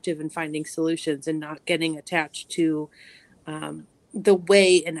constructive in finding solutions and not getting attached to the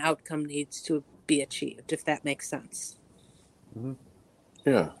way an outcome needs to be achieved, if that makes sense. Mm-hmm.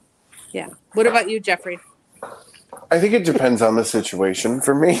 Yeah. Yeah. What about you, Jeffrey? I think it depends on the situation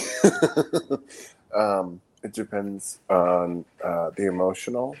for me. It depends on the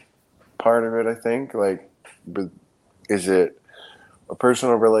emotional part of it, I think. Like, is it a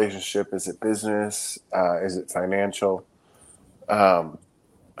personal relationship? Is it business? Is it financial?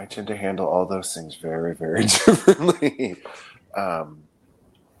 I tend to handle all those things very, very differently,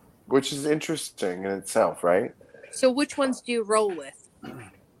 which is interesting in itself, right? So which ones do you roll with?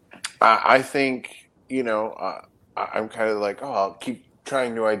 I think, you know, I'm kind of like, I'll keep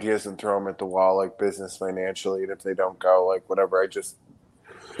trying new ideas and throw them at the wall, like business, financially, and if they don't go, like whatever, I just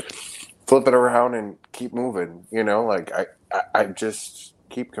flip it around and keep moving, you know, like I just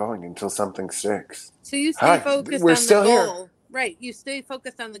keep going until something sticks. So you stay focused on the goal. Here. Right. You stay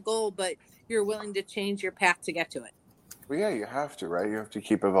focused on the goal, but you're willing to change your path to get to it. Well, yeah, you have to, right? You have to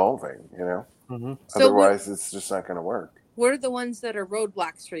keep evolving, you know? Mm-hmm. So otherwise it's just not going to work. What are the ones that are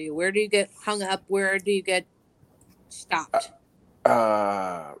roadblocks for you? Where do you get hung up? Where do you get stopped?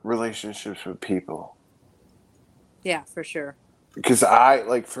 Relationships with people. Yeah, for sure. Because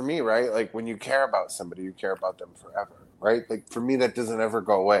for me, right? Like when you care about somebody, you care about them forever, right? Like for me, that doesn't ever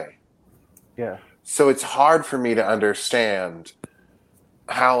go away. Yeah. So it's hard for me to understand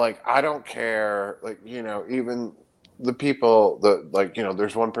how, like, I don't care, like, you know, even the people that, like, you know,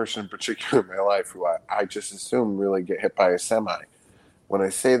 there's one person in particular in my life who I just assume really get hit by a semi. When I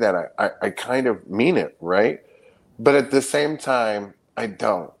say that, I kind of mean it, right? But at the same time, I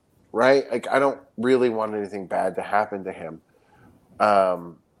don't, right? Like, I don't really want anything bad to happen to him.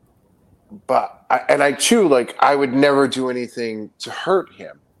 But I too, like, I would never do anything to hurt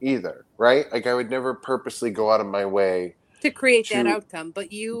him either, right? Like, I would never purposely go out of my way to create that outcome,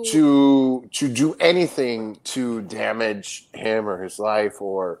 but you to do anything to damage him or his life,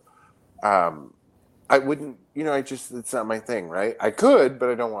 or I wouldn't, you know, it's not my thing, right? I could, but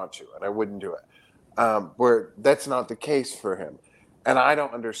I don't want to, and I wouldn't do it. Where that's not the case for him. And I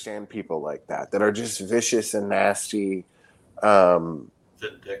don't understand people like that are just vicious and nasty.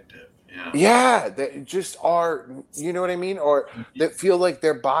 Vindictive. Yeah. Yeah, that just are, you know what I mean? Or that feel like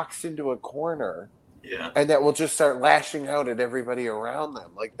they're boxed into a corner. Yeah. And that will just start lashing out at everybody around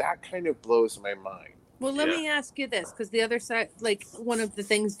them. Like, that kind of blows my mind. Well, let me ask you this, because the other side, like one of the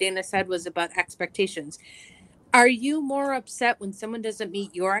things Dana said was about expectations. Are you more upset when someone doesn't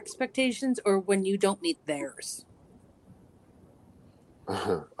meet your expectations or when you don't meet theirs?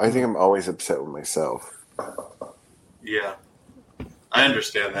 I think I'm always upset with myself. Yeah. I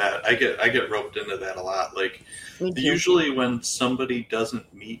understand that. I get roped into that a lot. Like, Me too. usually when somebody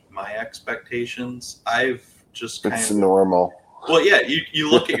doesn't meet my expectations, I've just kind It's of... normal. Well, yeah, you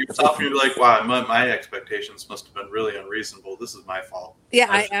look at yourself and you're like, wow, my expectations must have been really unreasonable. This is my fault. Yeah,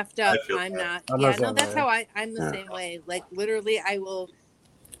 I effed up. I feel I'm bad. not. I'm Yeah, the no, same that's way. how I'm the same way. Like, literally, I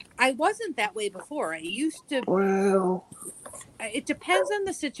wasn't that way before. I used to. Well, It depends on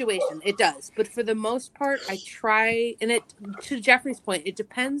the situation. It does. But for the most part, I try. And to Jeffrey's point, it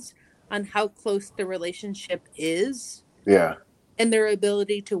depends on how close the relationship is yeah. and their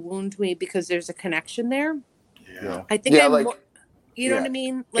ability to wound me because there's a connection there. Yeah. I think Yeah, I'm like- more, you know yeah. what I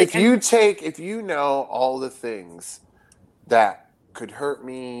mean? Like, if you know all the things that could hurt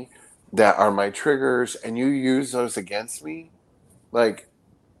me, that are my triggers, and you use those against me, like,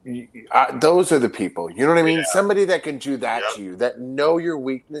 those are the people. You know what I mean? Yeah. Somebody that can do that Yep. to you, that know your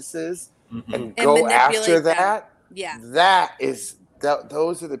weaknesses Mhm. and And go after manipulate them. that. yeah.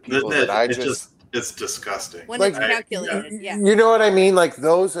 Those are the people Then that I it just it's disgusting. When like, it's calculated, yeah. You know what I mean? Like,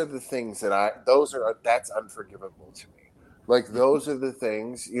 those are the things that's unforgivable to me. Like, those are the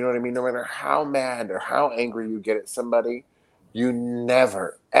things, you know what I mean? No matter how mad or how angry you get at somebody, you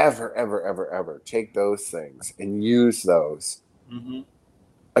never, ever, ever, ever, ever take those things and use those Mhm.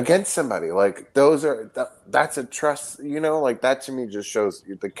 against somebody. Like, that's a trust, like, that to me just shows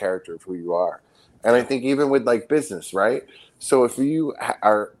the character of who you are. And I think even with, like, business, right? So if you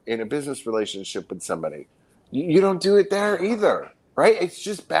are in a business relationship with somebody, you don't do it there either, right? It's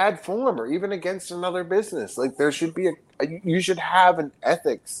just bad form, or even against another business. Like, there should be you should have an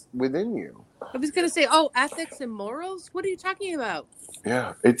ethics within you. I was going to say, ethics and morals? What are you talking about?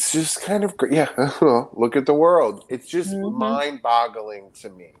 Yeah, it's just kind of, look at the world. It's just Mhm. mind-boggling to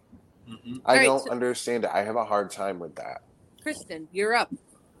me. Mhm. I All right, don't so- understand it. I have a hard time with that. Kristen, you're up.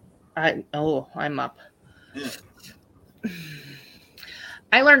 I'm up. Yeah.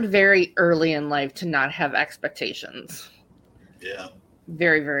 I learned very early in life to not have expectations. Yeah.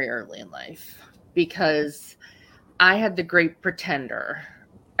 Very, very early in life, because I had the great pretender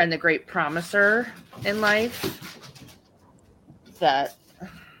and the great promiser in life that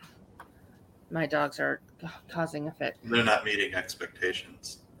my dogs are causing a fit. They're not meeting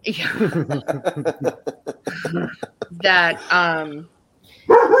expectations. That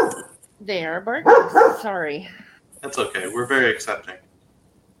they are barking. Sorry. That's okay. We're very accepting.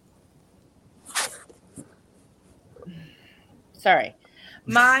 Sorry.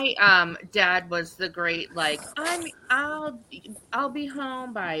 My dad was the great, like, I'll be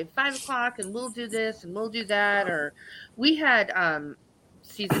home by 5:00 and we'll do this and we'll do that. Or we had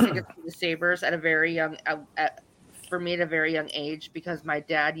season tickets to the Sabres at a very young for me at a very young age, because my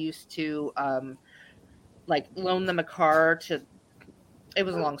dad used to like loan them a car to, it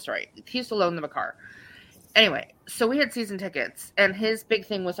was a long story. He used to loan them a car. Anyway, so we had season tickets, and his big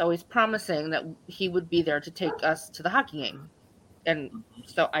thing was always promising that he would be there to take us to the hockey game. And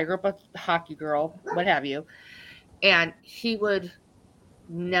so I grew up a hockey girl, what have you, and he would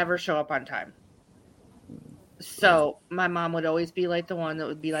never show up on time. So my mom would always be like the one that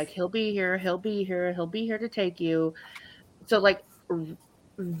would be like, he'll be here to take you. So, like,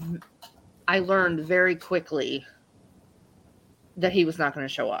 I learned very quickly that he was not going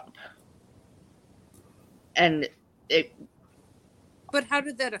to show up. And But how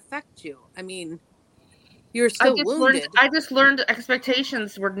did that affect you? I mean, you're still wounded. I just learned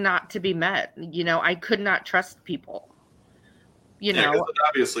expectations were not to be met. I could not trust people. Yeah, 'cause it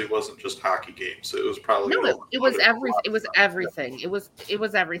obviously wasn't just hockey games. It was probably it was everything. It was everything. It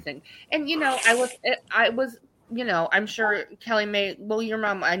was everything. And I was I'm sure Kelly May. Well, your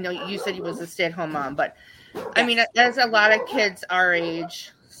mom. I know you said you was a stay-at-home mom, but I mean, as a lot of kids our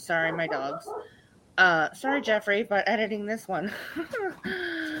age. Sorry, my dogs. Sorry, Jeffrey, but editing this one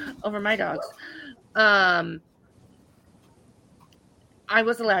over my dogs. I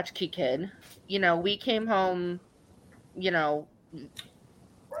was a latchkey kid. We came home,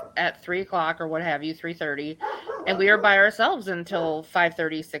 at 3:00 or what have you, 3:30, and we were by ourselves until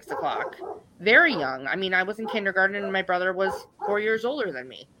 5:30, 6:00. Very young. I mean, I was in kindergarten and my brother was 4 years older than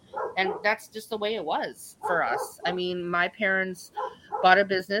me. And that's just the way it was for us. I mean, my parents bought a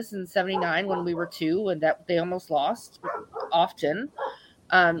business in 79 when we were 2, and that they almost lost often.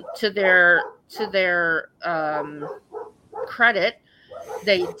 To their credit,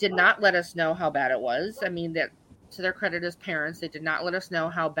 they did not let us know how bad it was. I mean, that to their credit as parents, they did not let us know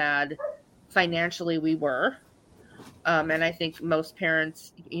how bad financially we were. And I think most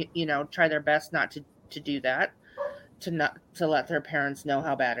parents, try their best not to do that, to let their parents know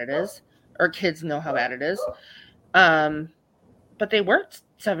how bad it is, or kids know how bad it is. But they worked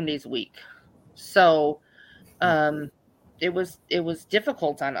 7 days a week. So it was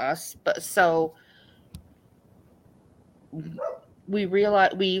difficult on us. But so we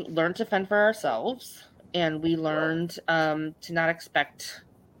learned to fend for ourselves, and we learned to not expect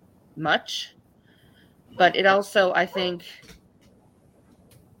much. But it also, I think,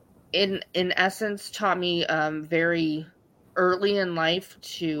 in essence, taught me very early in life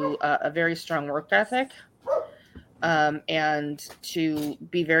to a very strong work ethic, and to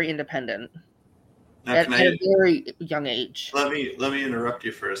be very independent at a very young age. Let me interrupt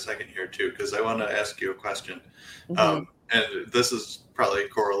you for a second here too, because I want to ask you a question. Mm-hmm. And this is probably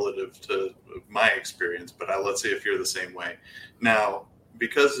correlative to my experience, but let's see if you're the same way. Now,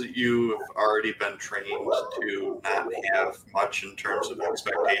 because you have already been trained to not have much in terms of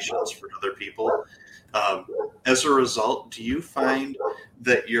expectations for other people, as a result, do you find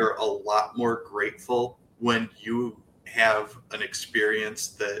that you're a lot more grateful when you have an experience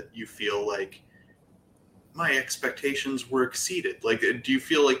that you feel like my expectations were exceeded? Like, do you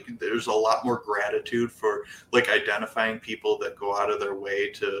feel like there's a lot more gratitude for like identifying people that go out of their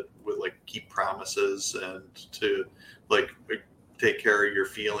way to keep promises and to like take care of your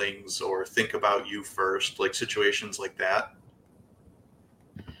feelings or think about you first, like situations like that?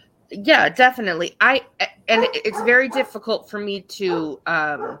 Yeah, definitely. And it's very difficult for me to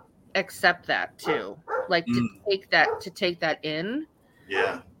accept that too, like to take that in.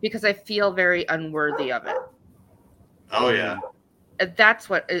 Yeah, because I feel very unworthy of it. Oh yeah, that's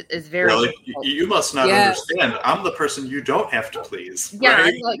what is very. Well, you must not understand. I'm the person you don't have to please. Yeah,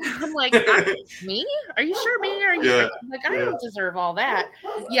 right? I'm like me? Are you sure me? Are you like I don't deserve all that?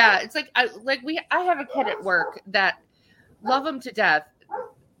 Yeah, it's like I have a kid at work that love him to death.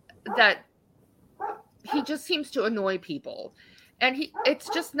 That he just seems to annoy people. And it's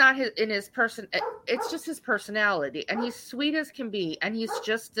just not it's just his personality, and he's sweet as can be, and he's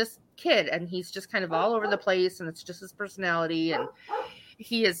just this kid, and he's just kind of all over the place, and it's just his personality, and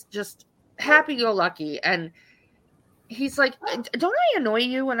he is just happy-go-lucky, and he's like, don't I annoy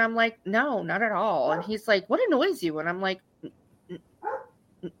you? And I'm like, no, not at all. And he's like, what annoys you? And I'm like,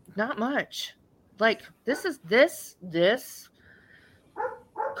 not much. Like, this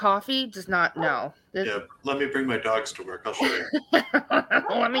coffee does not know. Let me bring my dogs to work. I'll show you.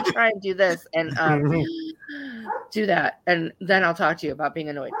 Let me try and do this and do that, and then I'll talk to you about being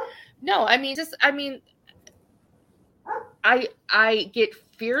annoyed. No, I get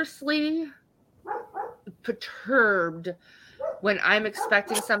fiercely perturbed when I'm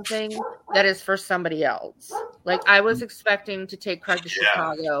expecting something that is for somebody else. Like, I was expecting to take Craig to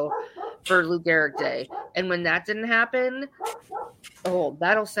Chicago for Lou Gehrig Day, and when that didn't happen,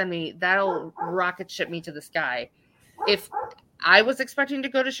 that'll rocket ship me to the sky. If I was expecting to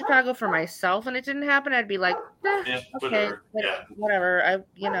go to Chicago for myself and it didn't happen, I'd be like, okay, whatever.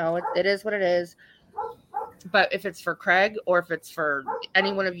 It is what it is. But if it's for Craig, or if it's for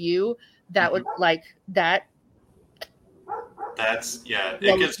any one of you, that would that. That's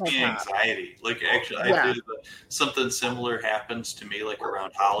it gives me anxiety. Like, actually, I feel that something similar happens to me, like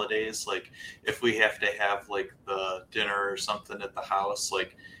around holidays. Like, if we have to have like the dinner or something at the house,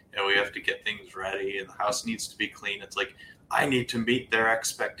 like, we have to get things ready and the house needs to be clean. It's like, I need to meet their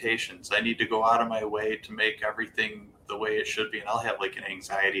expectations. I need to go out of my way to make everything the way it should be, and I'll have like an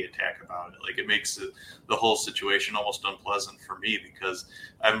anxiety attack about it. Like, it makes the whole situation almost unpleasant for me, because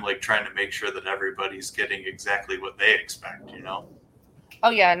I'm like trying to make sure that everybody's getting exactly what they expect, Oh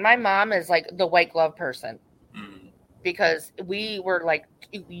yeah, and my mom is like the white glove person, because we were like,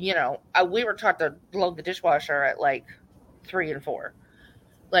 we were taught to load the dishwasher at like 3 and 4.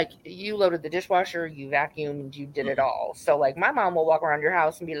 Like, you loaded the dishwasher, you vacuumed, you did it all. So like, my mom will walk around your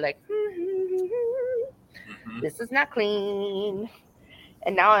house and be like, this is not clean.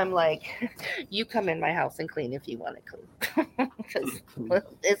 And now I'm like, you come in my house and clean if you want it clean. Because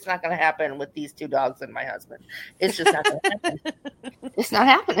it's not going to happen with these 2 dogs and my husband. It's just not going to happen. It's not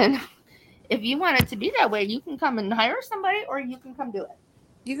happening. If you want it to be that way, you can come and hire somebody, or you can come do it.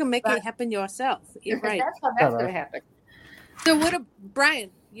 You can make it happen yourself. You're right. That's going to happen. So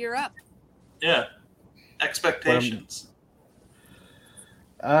Brian, you're up. Yeah. Expectations.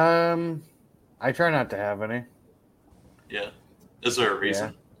 I try not to have any. Yeah. Is there a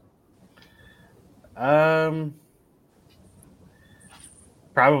reason? Yeah.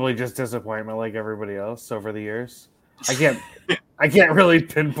 Probably just disappointment, like everybody else over the years. I can't really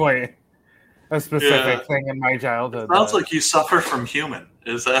pinpoint a specific thing in my childhood. It sounds like you suffer from human.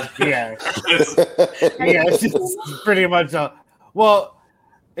 Is that? Yeah. Yeah, it's just pretty much. Well,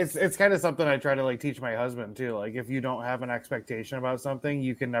 it's kind of something I try to like teach my husband too. Like, if you don't have an expectation about something,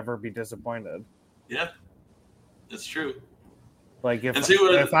 you can never be disappointed. Yeah, it's true. Like if And see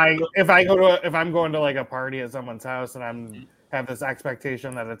what- if I'm going to like a party at someone's house and I'm have this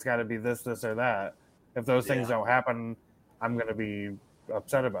expectation that it's got to be this or that, if those things don't happen, I'm gonna be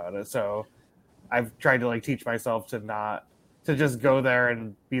upset about it. So I've tried to like teach myself to just go there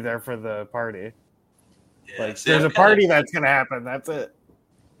and be there for the party. Yeah, Like, see, there's a I've kinda- party that's gonna happen. That's it.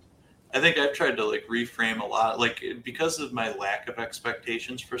 I think I've tried to like reframe a lot, like because of my lack of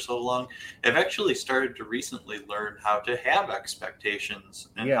expectations for so long. I've actually started to recently learn how to have expectations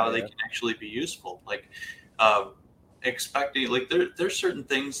and how they can actually be useful. Like expecting, like there's certain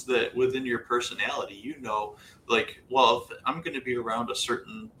things that within your personality, like, well, if I'm going to be around a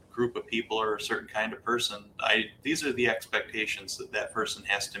certain group of people or a certain kind of person, these are the expectations that person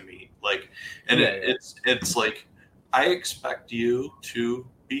has to meet. Like, and it's like, I expect you to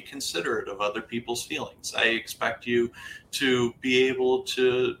be considerate of other people's feelings. I expect you to be able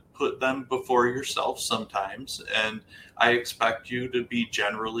to put them before yourself sometimes. And I expect you to be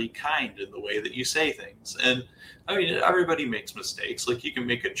generally kind in the way that you say things. And I mean, everybody makes mistakes. Like, you can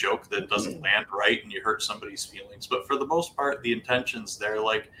make a joke that doesn't land right and you hurt somebody's feelings. But for the most part, the intentions there,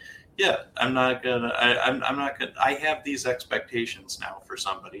 like, yeah, I have these expectations now for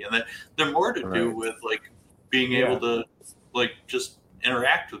somebody. And they're more to do with like being able to like just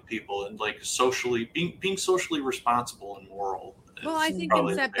interact with people and like socially being socially responsible and moral. Well, I think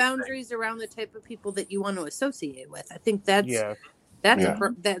it's set boundaries around the type of people that you want to associate with. I think that's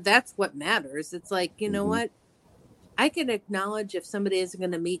what matters. It's like, you know what? I can acknowledge if somebody isn't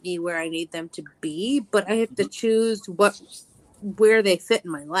going to meet me where I need them to be, but I have to choose where they fit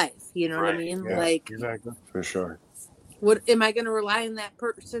in my life. You know what I mean? Yeah, like, exactly, for sure. What am I going to rely on that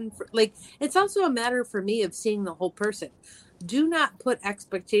person for? Like, it's also a matter for me of seeing the whole person. Do not put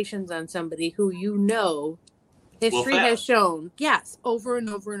expectations on somebody who history has shown, over and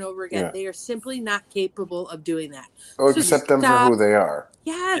over and over again, they are simply not capable of doing that. Or accept them for who they are.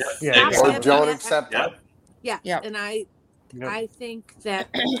 Yes. Or don't accept them. Yeah. And I think that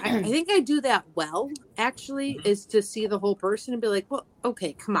I think I do that well, actually, is to see the whole person and be like, well,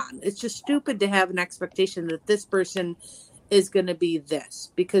 okay, come on. It's just stupid to have an expectation that this person is going to be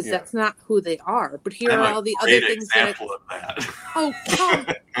this, because that's not who they are. But here are all the other things that. Oh, come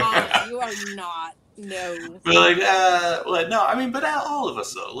on. You are not. No. But like, well, no, I mean, but all of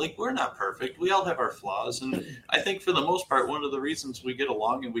us though, like, we're not perfect. We all have our flaws, and I think for the most part, one of the reasons we get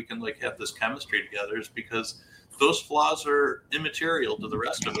along and we can like have this chemistry together is because those flaws are immaterial to the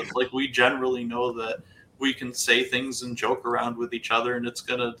rest of us. Like, we generally know that we can say things and joke around with each other, and it's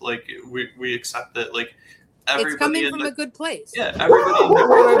gonna like we accept that like everybody it's coming from a good place. Yeah,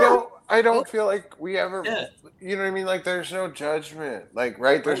 everybody. I don't feel like we ever. You know what I mean? Like, there's no judgment. Like,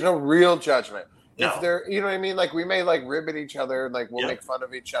 right? There's no real judgment. If there, you know what I mean? Like, we may like rib at each other and like we'll make fun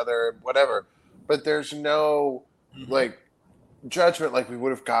of each other, whatever. But there's no like judgment like we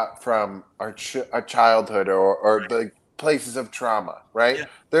would have got from our childhood or the places of trauma, right?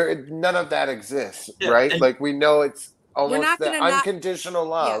 There, none of that exists, right? Like, we know it's almost the unconditional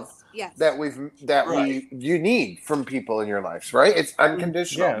love that you need from people in your lives, right? It's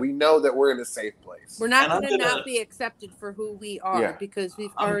unconditional. We know that we're in a safe place. We're not going to not be accepted for who we are because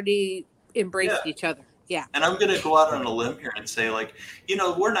we've already embraced each other. Yeah. And I'm going to go out on a limb here and say, like, you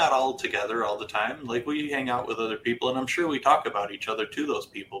know, we're not all together all the time. Like, we hang out with other people, and I'm sure we talk about each other to those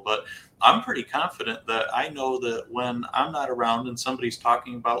people. But I'm pretty confident that I know that when I'm not around and somebody's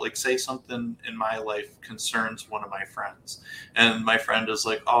talking about, like, say something in my life concerns one of my friends, and my friend is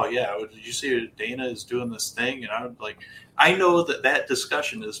like, oh, yeah, did you see Dana is doing this thing? And I'm like, I know that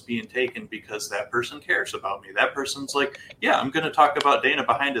discussion is being taken because that person cares about me. That person's like, yeah, I'm going to talk about Dana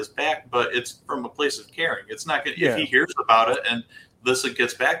behind his back, but it's from a place of caring. It's not going to, if he hears about it and this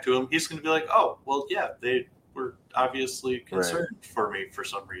gets back to him, he's going to be like, oh, well, yeah, they were obviously concerned for me for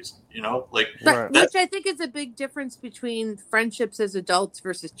some reason, you know, like, which I think is a big difference between friendships as adults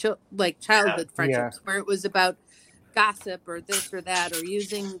versus childhood friendships, where it was about gossip or this or that, or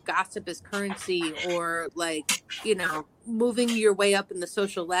using gossip as currency, or like, you know, moving your way up in the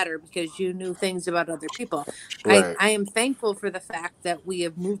social ladder because you knew things about other people. I am thankful for the fact that we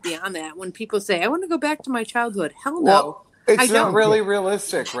have moved beyond that. When people say, I want to go back to my childhood, hell no. Well, it's not really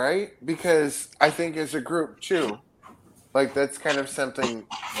realistic, right? Because I think as a group too, like, that's kind of something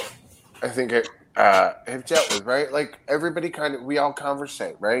I think have dealt with, right? Like, everybody we all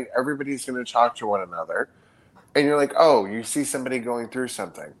conversate, right? Everybody's going to talk to one another. And you're like, oh, you see somebody going through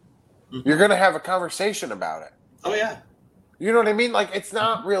something. You're going to have a conversation about it. Oh, yeah. You know what I mean? Like, it's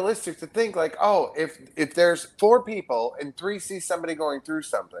not realistic to think like, oh, if there's 4 people and 3 see somebody going through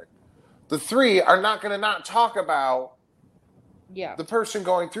something, the 3 are not going to not talk about the person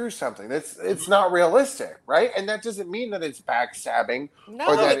going through something. It's not realistic, right? And that doesn't mean that it's backstabbing. No,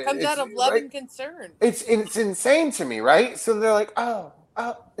 or that it comes out of love and concern. It's insane to me, right? So they're like, oh,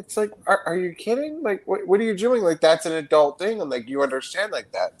 it's like, are you kidding? Like, what are you doing? Like, that's an adult thing, and like you understand,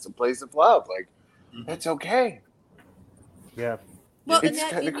 like that's a place of love. Like, it's okay. Yeah. Well, it's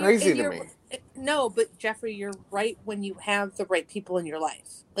kind of crazy to me. No, but Jeffrey, you're right when you have the right people in your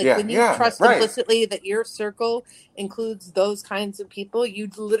life. Like when you trust implicitly that your circle includes those kinds of people, you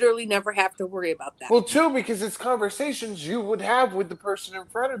literally never have to worry about that. Well, too, because it's conversations you would have with the person in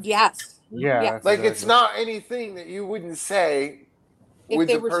front of you. Yes. Yeah. Like, it's not anything that you wouldn't say if with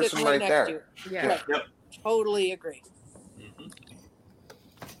they the were person sitting right next there. to you. Yeah. Right. Yep. Totally agree.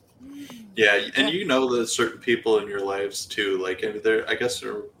 Yeah, and you know that certain people in your lives too, like I guess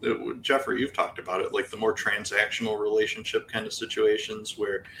Jeffrey, you've talked about it, like the more transactional relationship kind of situations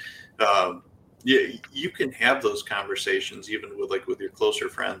where you can have those conversations even with your closer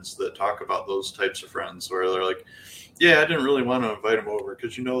friends that talk about those types of friends where they're like, yeah, I didn't really want to invite them over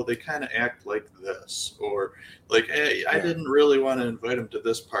because, they kind of act like this. Or like, hey, I didn't really want to invite them to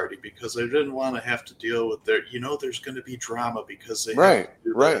this party because I didn't want to have to deal with there's going to be drama because they have to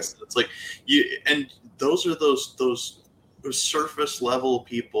do this. It's like, and those are those surface level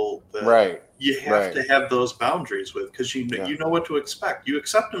people that you have to have those boundaries with because you know what to expect. You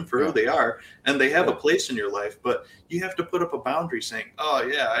accept them for who they are and they have a place in your life, but you have to put up a boundary saying, oh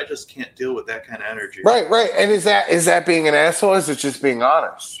yeah, I just can't deal with that kind of energy. Right. And is that being an asshole or is it just being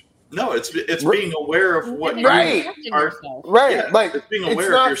honest? No, it's being aware of what you are. Right. Yeah, like it's being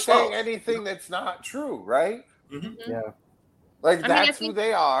aware not of yourself. saying anything that's not true, right? Mm-hmm. Yeah. Like, that's who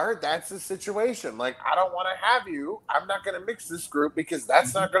they are. That's the situation. Like, I don't want to have you. I'm not going to mix this group because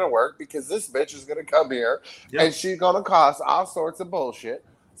that's not going to work because this bitch is going to come here and she's going to cause all sorts of bullshit.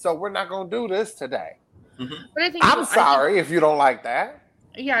 So we're not going to do this today. Mm-hmm. But I'm sorry if you don't like that.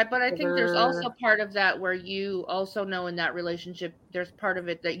 Yeah, but I think there's also part of that where you also know in that relationship, there's part of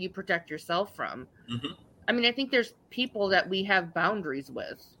it that you protect yourself from. Mm-hmm. I mean, I think there's people that we have boundaries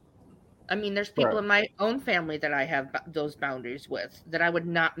with. I mean, there's people in my own family that I have those boundaries with, that I would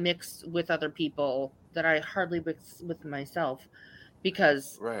not mix with other people, that I hardly mix with myself,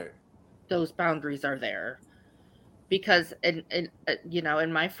 because those boundaries are there. Because, in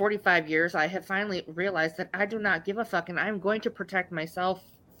my 45 years, I have finally realized that I do not give a fuck, and I'm going to protect myself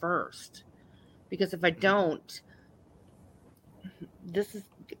first. Because if I don't, this is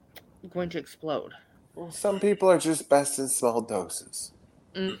going to explode. Well, some people are just best in small doses.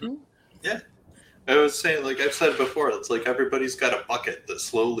 Mm-hmm. Yeah. I was saying, like I've said before, it's like everybody's got a bucket that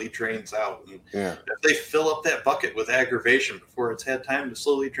slowly drains out. And if they fill up that bucket with aggravation before it's had time to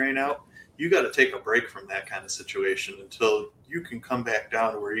slowly drain out, you got to take a break from that kind of situation until you can come back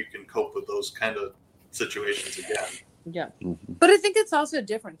down to where you can cope with those kind of situations again. Yeah. Mm-hmm. But I think it's also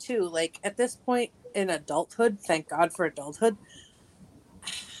different, too. Like, at this point in adulthood, thank God for adulthood,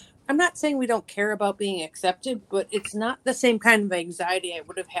 I'm not saying we don't care about being accepted, but it's not the same kind of anxiety I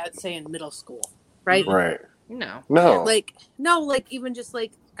would have had, say, in middle school, right? Right. No. Like, even just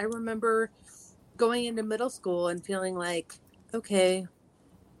like, I remember going into middle school and feeling like, okay,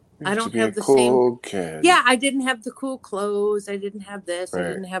 I don't have the cool same kid. Yeah, I didn't have the cool clothes. I didn't have this. I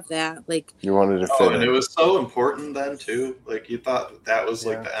didn't have that. Like, you wanted to fit in. And it was so important then too. Like, you thought that was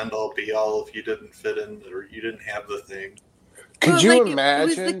like the end all be all if you didn't fit in or you didn't have the thing. Could you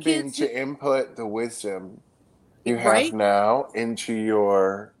imagine being to input the wisdom you have now into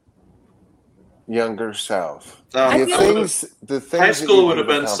your younger self? The things high school would have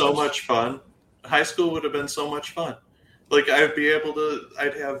been so much fun. High school would have been so much fun. Like,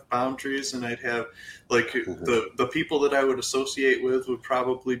 I'd have boundaries, and I'd have, like, the people that I would associate with would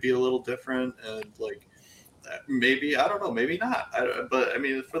probably be a little different, and, like, maybe, I don't know, maybe not. But, I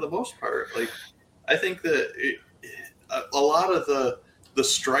mean, for the most part, like, I think that a lot of the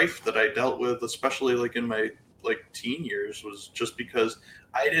strife that I dealt with, especially, like, in my, like, teen years, was just because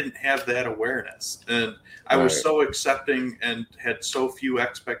I didn't have that awareness, and I was so accepting and had so few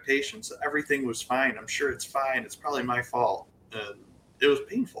expectations that everything was fine. I'm sure it's fine. It's probably my fault. And it was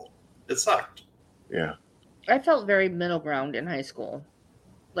painful. It sucked. Yeah. I felt very middle ground in high school.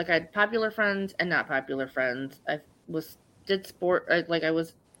 Like, I had popular friends and not popular friends. I did sport. I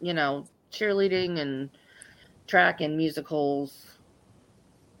was, cheerleading and track and musicals.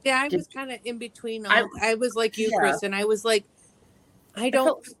 Yeah, I was kind of in between. I was like you, Chris, and I was like, I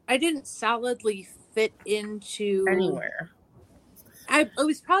didn't solidly fit into anywhere. I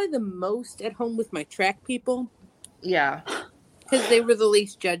was probably the most at home with my track people. Yeah. because they were the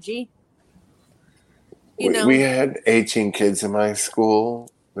least judgy. We had 18 kids in my school.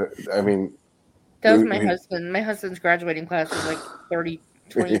 I mean, That was my husband. My husband's graduating class was like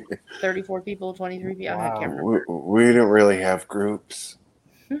 34 people, 23 people. I can't remember. we didn't really have groups.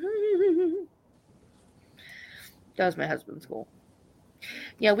 That was my husband's school.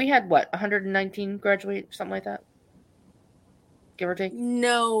 Yeah, we had 119 graduate, something like that, give or take.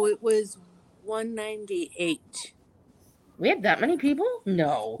 No, it was 198. We had that many people?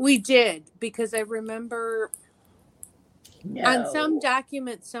 No. We did, because I remember on some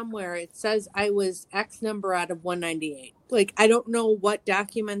document somewhere it says I was X number out of 198. Like, I don't know what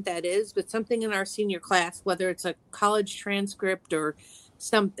document that is, but something in our senior class, whether it's a college transcript or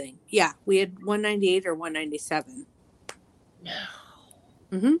something. Yeah, we had 198 or 197. No.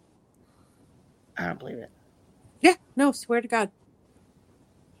 Mm-hmm. I don't believe it. Yeah, no, swear to God.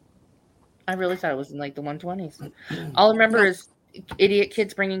 I really thought it was in like the 120s. All I remember is idiot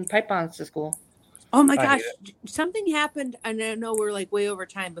kids bringing pipe bombs to school. Oh my gosh, something happened. And I know we're like way over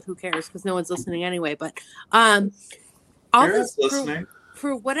time, but who cares? Because no one's listening anyway. But all this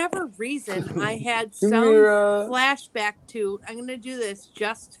for whatever reason, I had some flashback to. I'm going to do this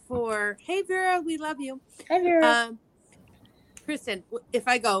just for. Hey Vera, we love you. Hi Vera. Kristen, if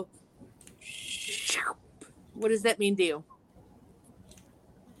I go, what does that mean to you?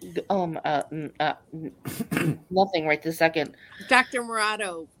 Nothing right this second. Dr.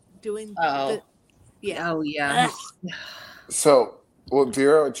 Murato doing Oh yeah. So what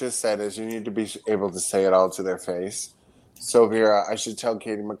Vera just said is you need to be able to say it all to their face. So Vera, I should tell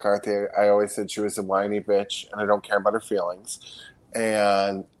Katie McCarthy I always said she was a whiny bitch and I don't care about her feelings.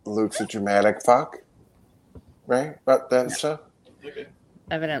 And Luke's a dramatic fuck. Right? About that stuff? Okay.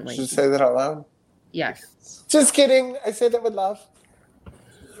 Evidently. Should say that out loud? Yes. Just kidding. I say that with love.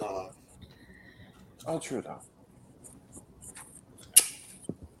 Love. All true though.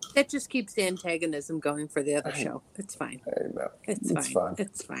 That just keeps the antagonism going for the other show. It's fine. I know. It's fine. fun.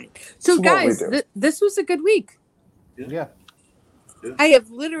 It's fine. So, guys, this was a good week. Yeah. I have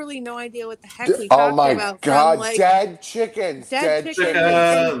literally no idea what the heck we talked about. Oh my God! From, like, dead chickens. Dead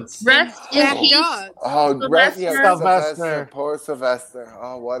chickens. Rest in peace. Dogs. Oh, Sylvester. Poor Sylvester.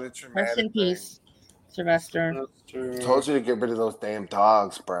 Oh, what a traumatic Rest in peace, Sylvester. Told you to get rid of those damn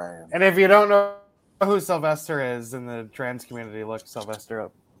dogs, Brian. And if you don't know who Sylvester is in the trans community, look Sylvester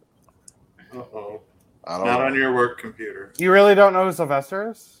up. Uh-oh. I don't Not know. on your work computer. You really don't know who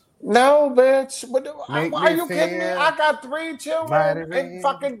Sylvester is? No, bitch. Make Are me you kidding me? feel I got 3 children and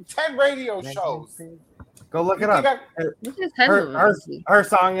fucking 10 radio shows. Go look it You think up. Look at his head moving. Her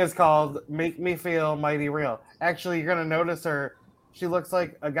song is called "Make Me Feel Mighty Real." Actually, you're gonna notice her. She looks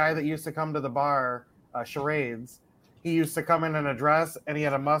like a guy that used to come to the bar, Charades. He used to come in a dress and he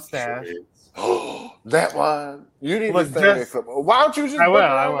had a mustache. That one. You need Look, to send me some. Why don't you just put it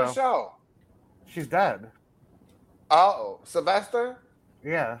on the show? She's dead. Oh, Sylvester?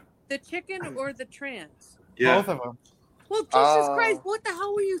 Yeah. The chicken or the trans? Yeah. Both of them. Well, Jesus Christ, what the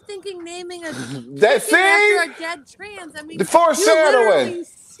hell were you thinking naming a That chicken after a dead trans? I mean, the foreshadowing. You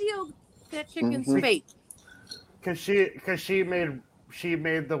sealed that chicken's fate. Because she made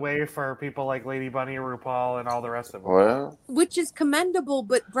the way for people like Lady Bunny, RuPaul, and all the rest of them. Well, which is commendable,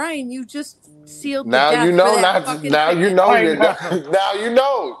 but Brian, you just sealed the now death you know. for that fucking Now chicken. you know. Now you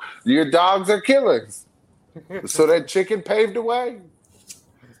know. Your dogs are killers. So that chicken paved the way.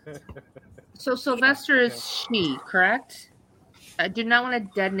 So Sylvester is she, correct? I do not want a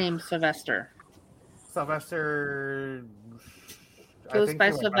dead name Sylvester. Sylvester Goes by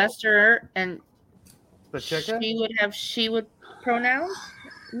Sylvester, and the chicken. She would pronouns.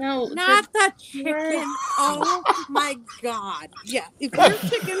 No, Not the chicken. Oh my God. Yeah. If your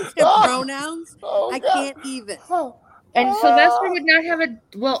chickens have pronouns, I can't even. And Sylvester would not have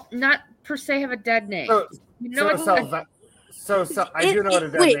not per se have a dead name. So I do know what a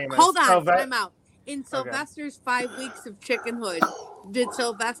dead name is. Hold on, time out. In Sylvester's 5 weeks of chickenhood, did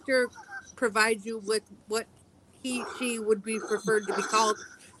Sylvester provide you with what she would be preferred to be called?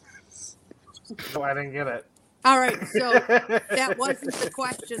 Oh, I didn't get it. All right, so that wasn't the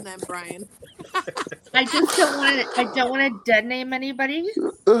question then, Brian. I just don't want to dead name anybody.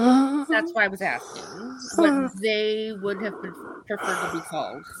 That's why I was asking what they would have preferred to be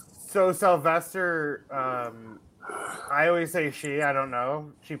called. So Sylvester, I always say she. I don't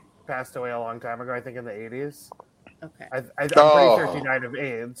know. She passed away a long time ago. I think in the 80s. Okay. I'm pretty sure she died of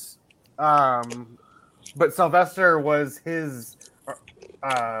AIDS. But Sylvester was his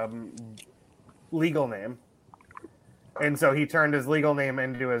legal name. And so he turned his legal name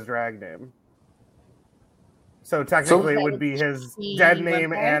into his drag name. So technically it would be his dead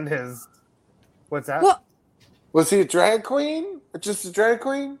name and his... What's that? Well, was he a drag queen? Just a drag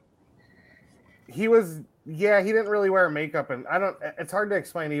queen? He was, yeah, he didn't really wear makeup, and it's hard to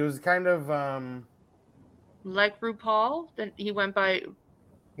explain. He was kind of, Like RuPaul, then he went by.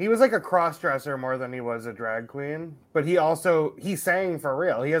 he was like a cross-dresser more than he was a drag queen, but he sang for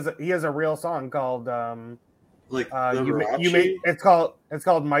real. He has a real song called, Like the you make, it's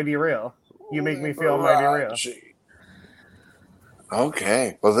called Mighty Real. You make me feel mighty real.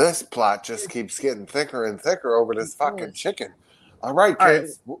 Okay. Well, this plot just keeps getting thicker and thicker over this fucking chicken. All right, All right,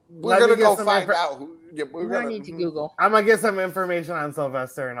 kids. We're let going to me go get some find out who. I need to Google. I'm gonna get some information on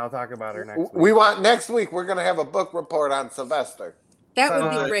Sylvester, and I'll talk about her next week. We want next week. We're going to have a book report on Sylvester. That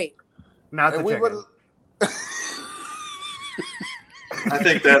would be great. Not the And we chicken. would. I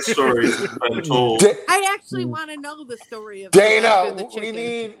think that story's been told. I actually want to know the story of Dana, the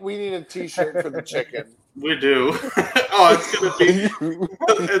chicken. we need a T-shirt for the chicken. We do. Oh, it's gonna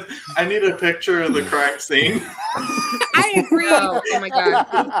be. I need a picture of the crime scene. I agree. Oh my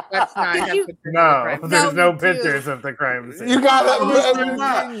god, that's not. Did have you- pictures of No, the crime. there's No, no we do. pictures of the crime scene. You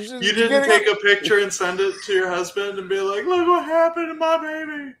got You didn't take a picture and send it to your husband and be like, "Look what happened to my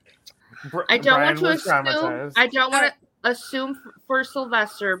baby." I don't Brian want to was assume. traumatized. I don't want to assume for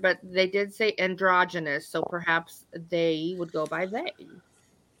Sylvester, but they did say androgynous, so perhaps they would go by they.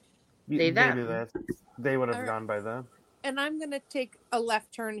 They them. Maybe they would have All right. gone by then. And I'm going to take a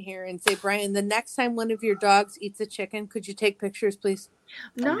left turn here and say, Brian, the next time one of your dogs eats a chicken, could you take pictures, please?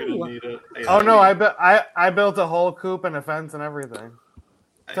 No, I'm gonna need it. Oh no, I built a whole coop and a fence and everything.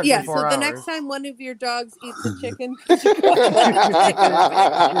 Took me Yeah, so 4 the hours. next time one of your dogs eats a chicken, could you go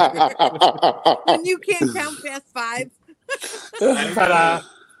and you can't count past 5. Ta-da.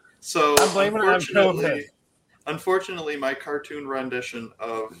 So I'm blaming it on COVID. unfortunately, my cartoon rendition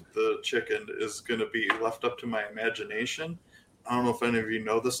of the chicken is going to be left up to my imagination. I don't know if any of you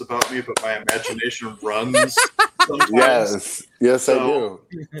know this about me, but my imagination runs sometimes. Yes, I So-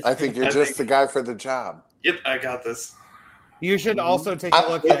 do. I think you're just the guy for the job. Yep, I got this. You should also take a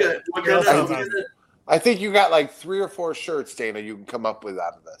look What at. kind I think you got like 3 or 4 shirts, Dana, you can come up with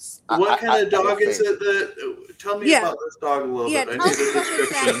out of this. of dog is think. it that? Tell me Yeah. about this dog a little Yeah, bit. I tell need me a about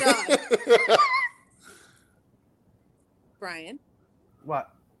description. that dog. Brian. What?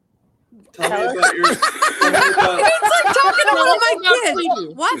 Tell me about your. Tell me about, It's like talking to one of my Tell kids. me.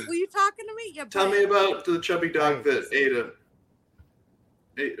 What? Were you talking to me? Yeah, tell me Brian. about the chubby dog that ate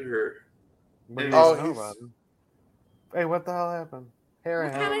her. What do you Oh, know he's- about him? Hey, what the hell happened? Here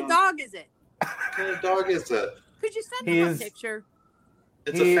What I kind am. of dog is it? What kind of dog is it? Could you send him a He's- picture?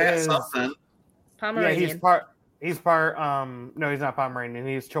 It's He a fat is- something. Yeah, Pomeranian. he's part. No, he's not Pomeranian.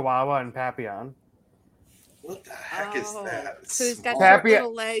 He's Chihuahua and Papillon. What the heck is Oh, that? It's So he's got small. short Pappy-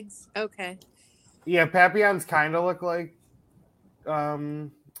 little legs. Okay. Yeah, Papillons kind of look like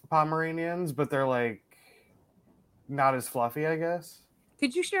Pomeranians, but they're like not as fluffy, I guess.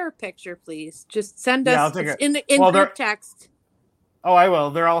 Could you share a picture, please? Just send Yeah, I'll us take it. in Well, group they're- text. Oh, I will.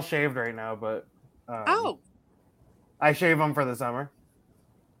 They're all shaved right now, but Oh, I shave them for the summer.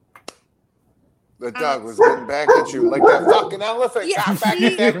 The dog was getting back at you like that fucking elephant Yeah, got back see?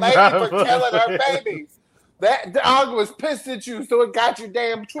 at that lady for killing her babies. That dog was pissed at you, so it got your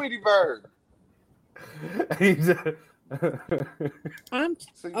damn Tweety bird. I'm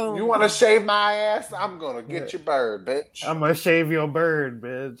So Oh. you want to shave my ass? I'm gonna get your bird, bitch. I'm gonna shave your bird,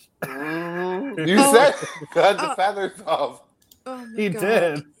 bitch. You Oh. said cut the Oh. feathers off. Oh my He God.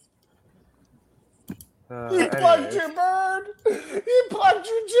 did. He plucked Anyways. your bird. He plucked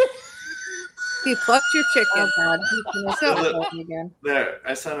your chicken. He plucked your Oh chicken. God, he's gonna So- say that again. There,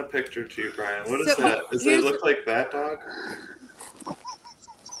 I sent a picture to you, Brian. What is So, that? Does it here's- look like that dog?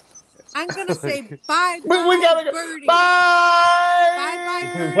 I'm gonna say bye, We gotta go. birdie. Bye. Bye,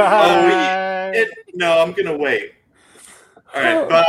 bye, birdie. Bye. No, I'm gonna wait. All right, bye.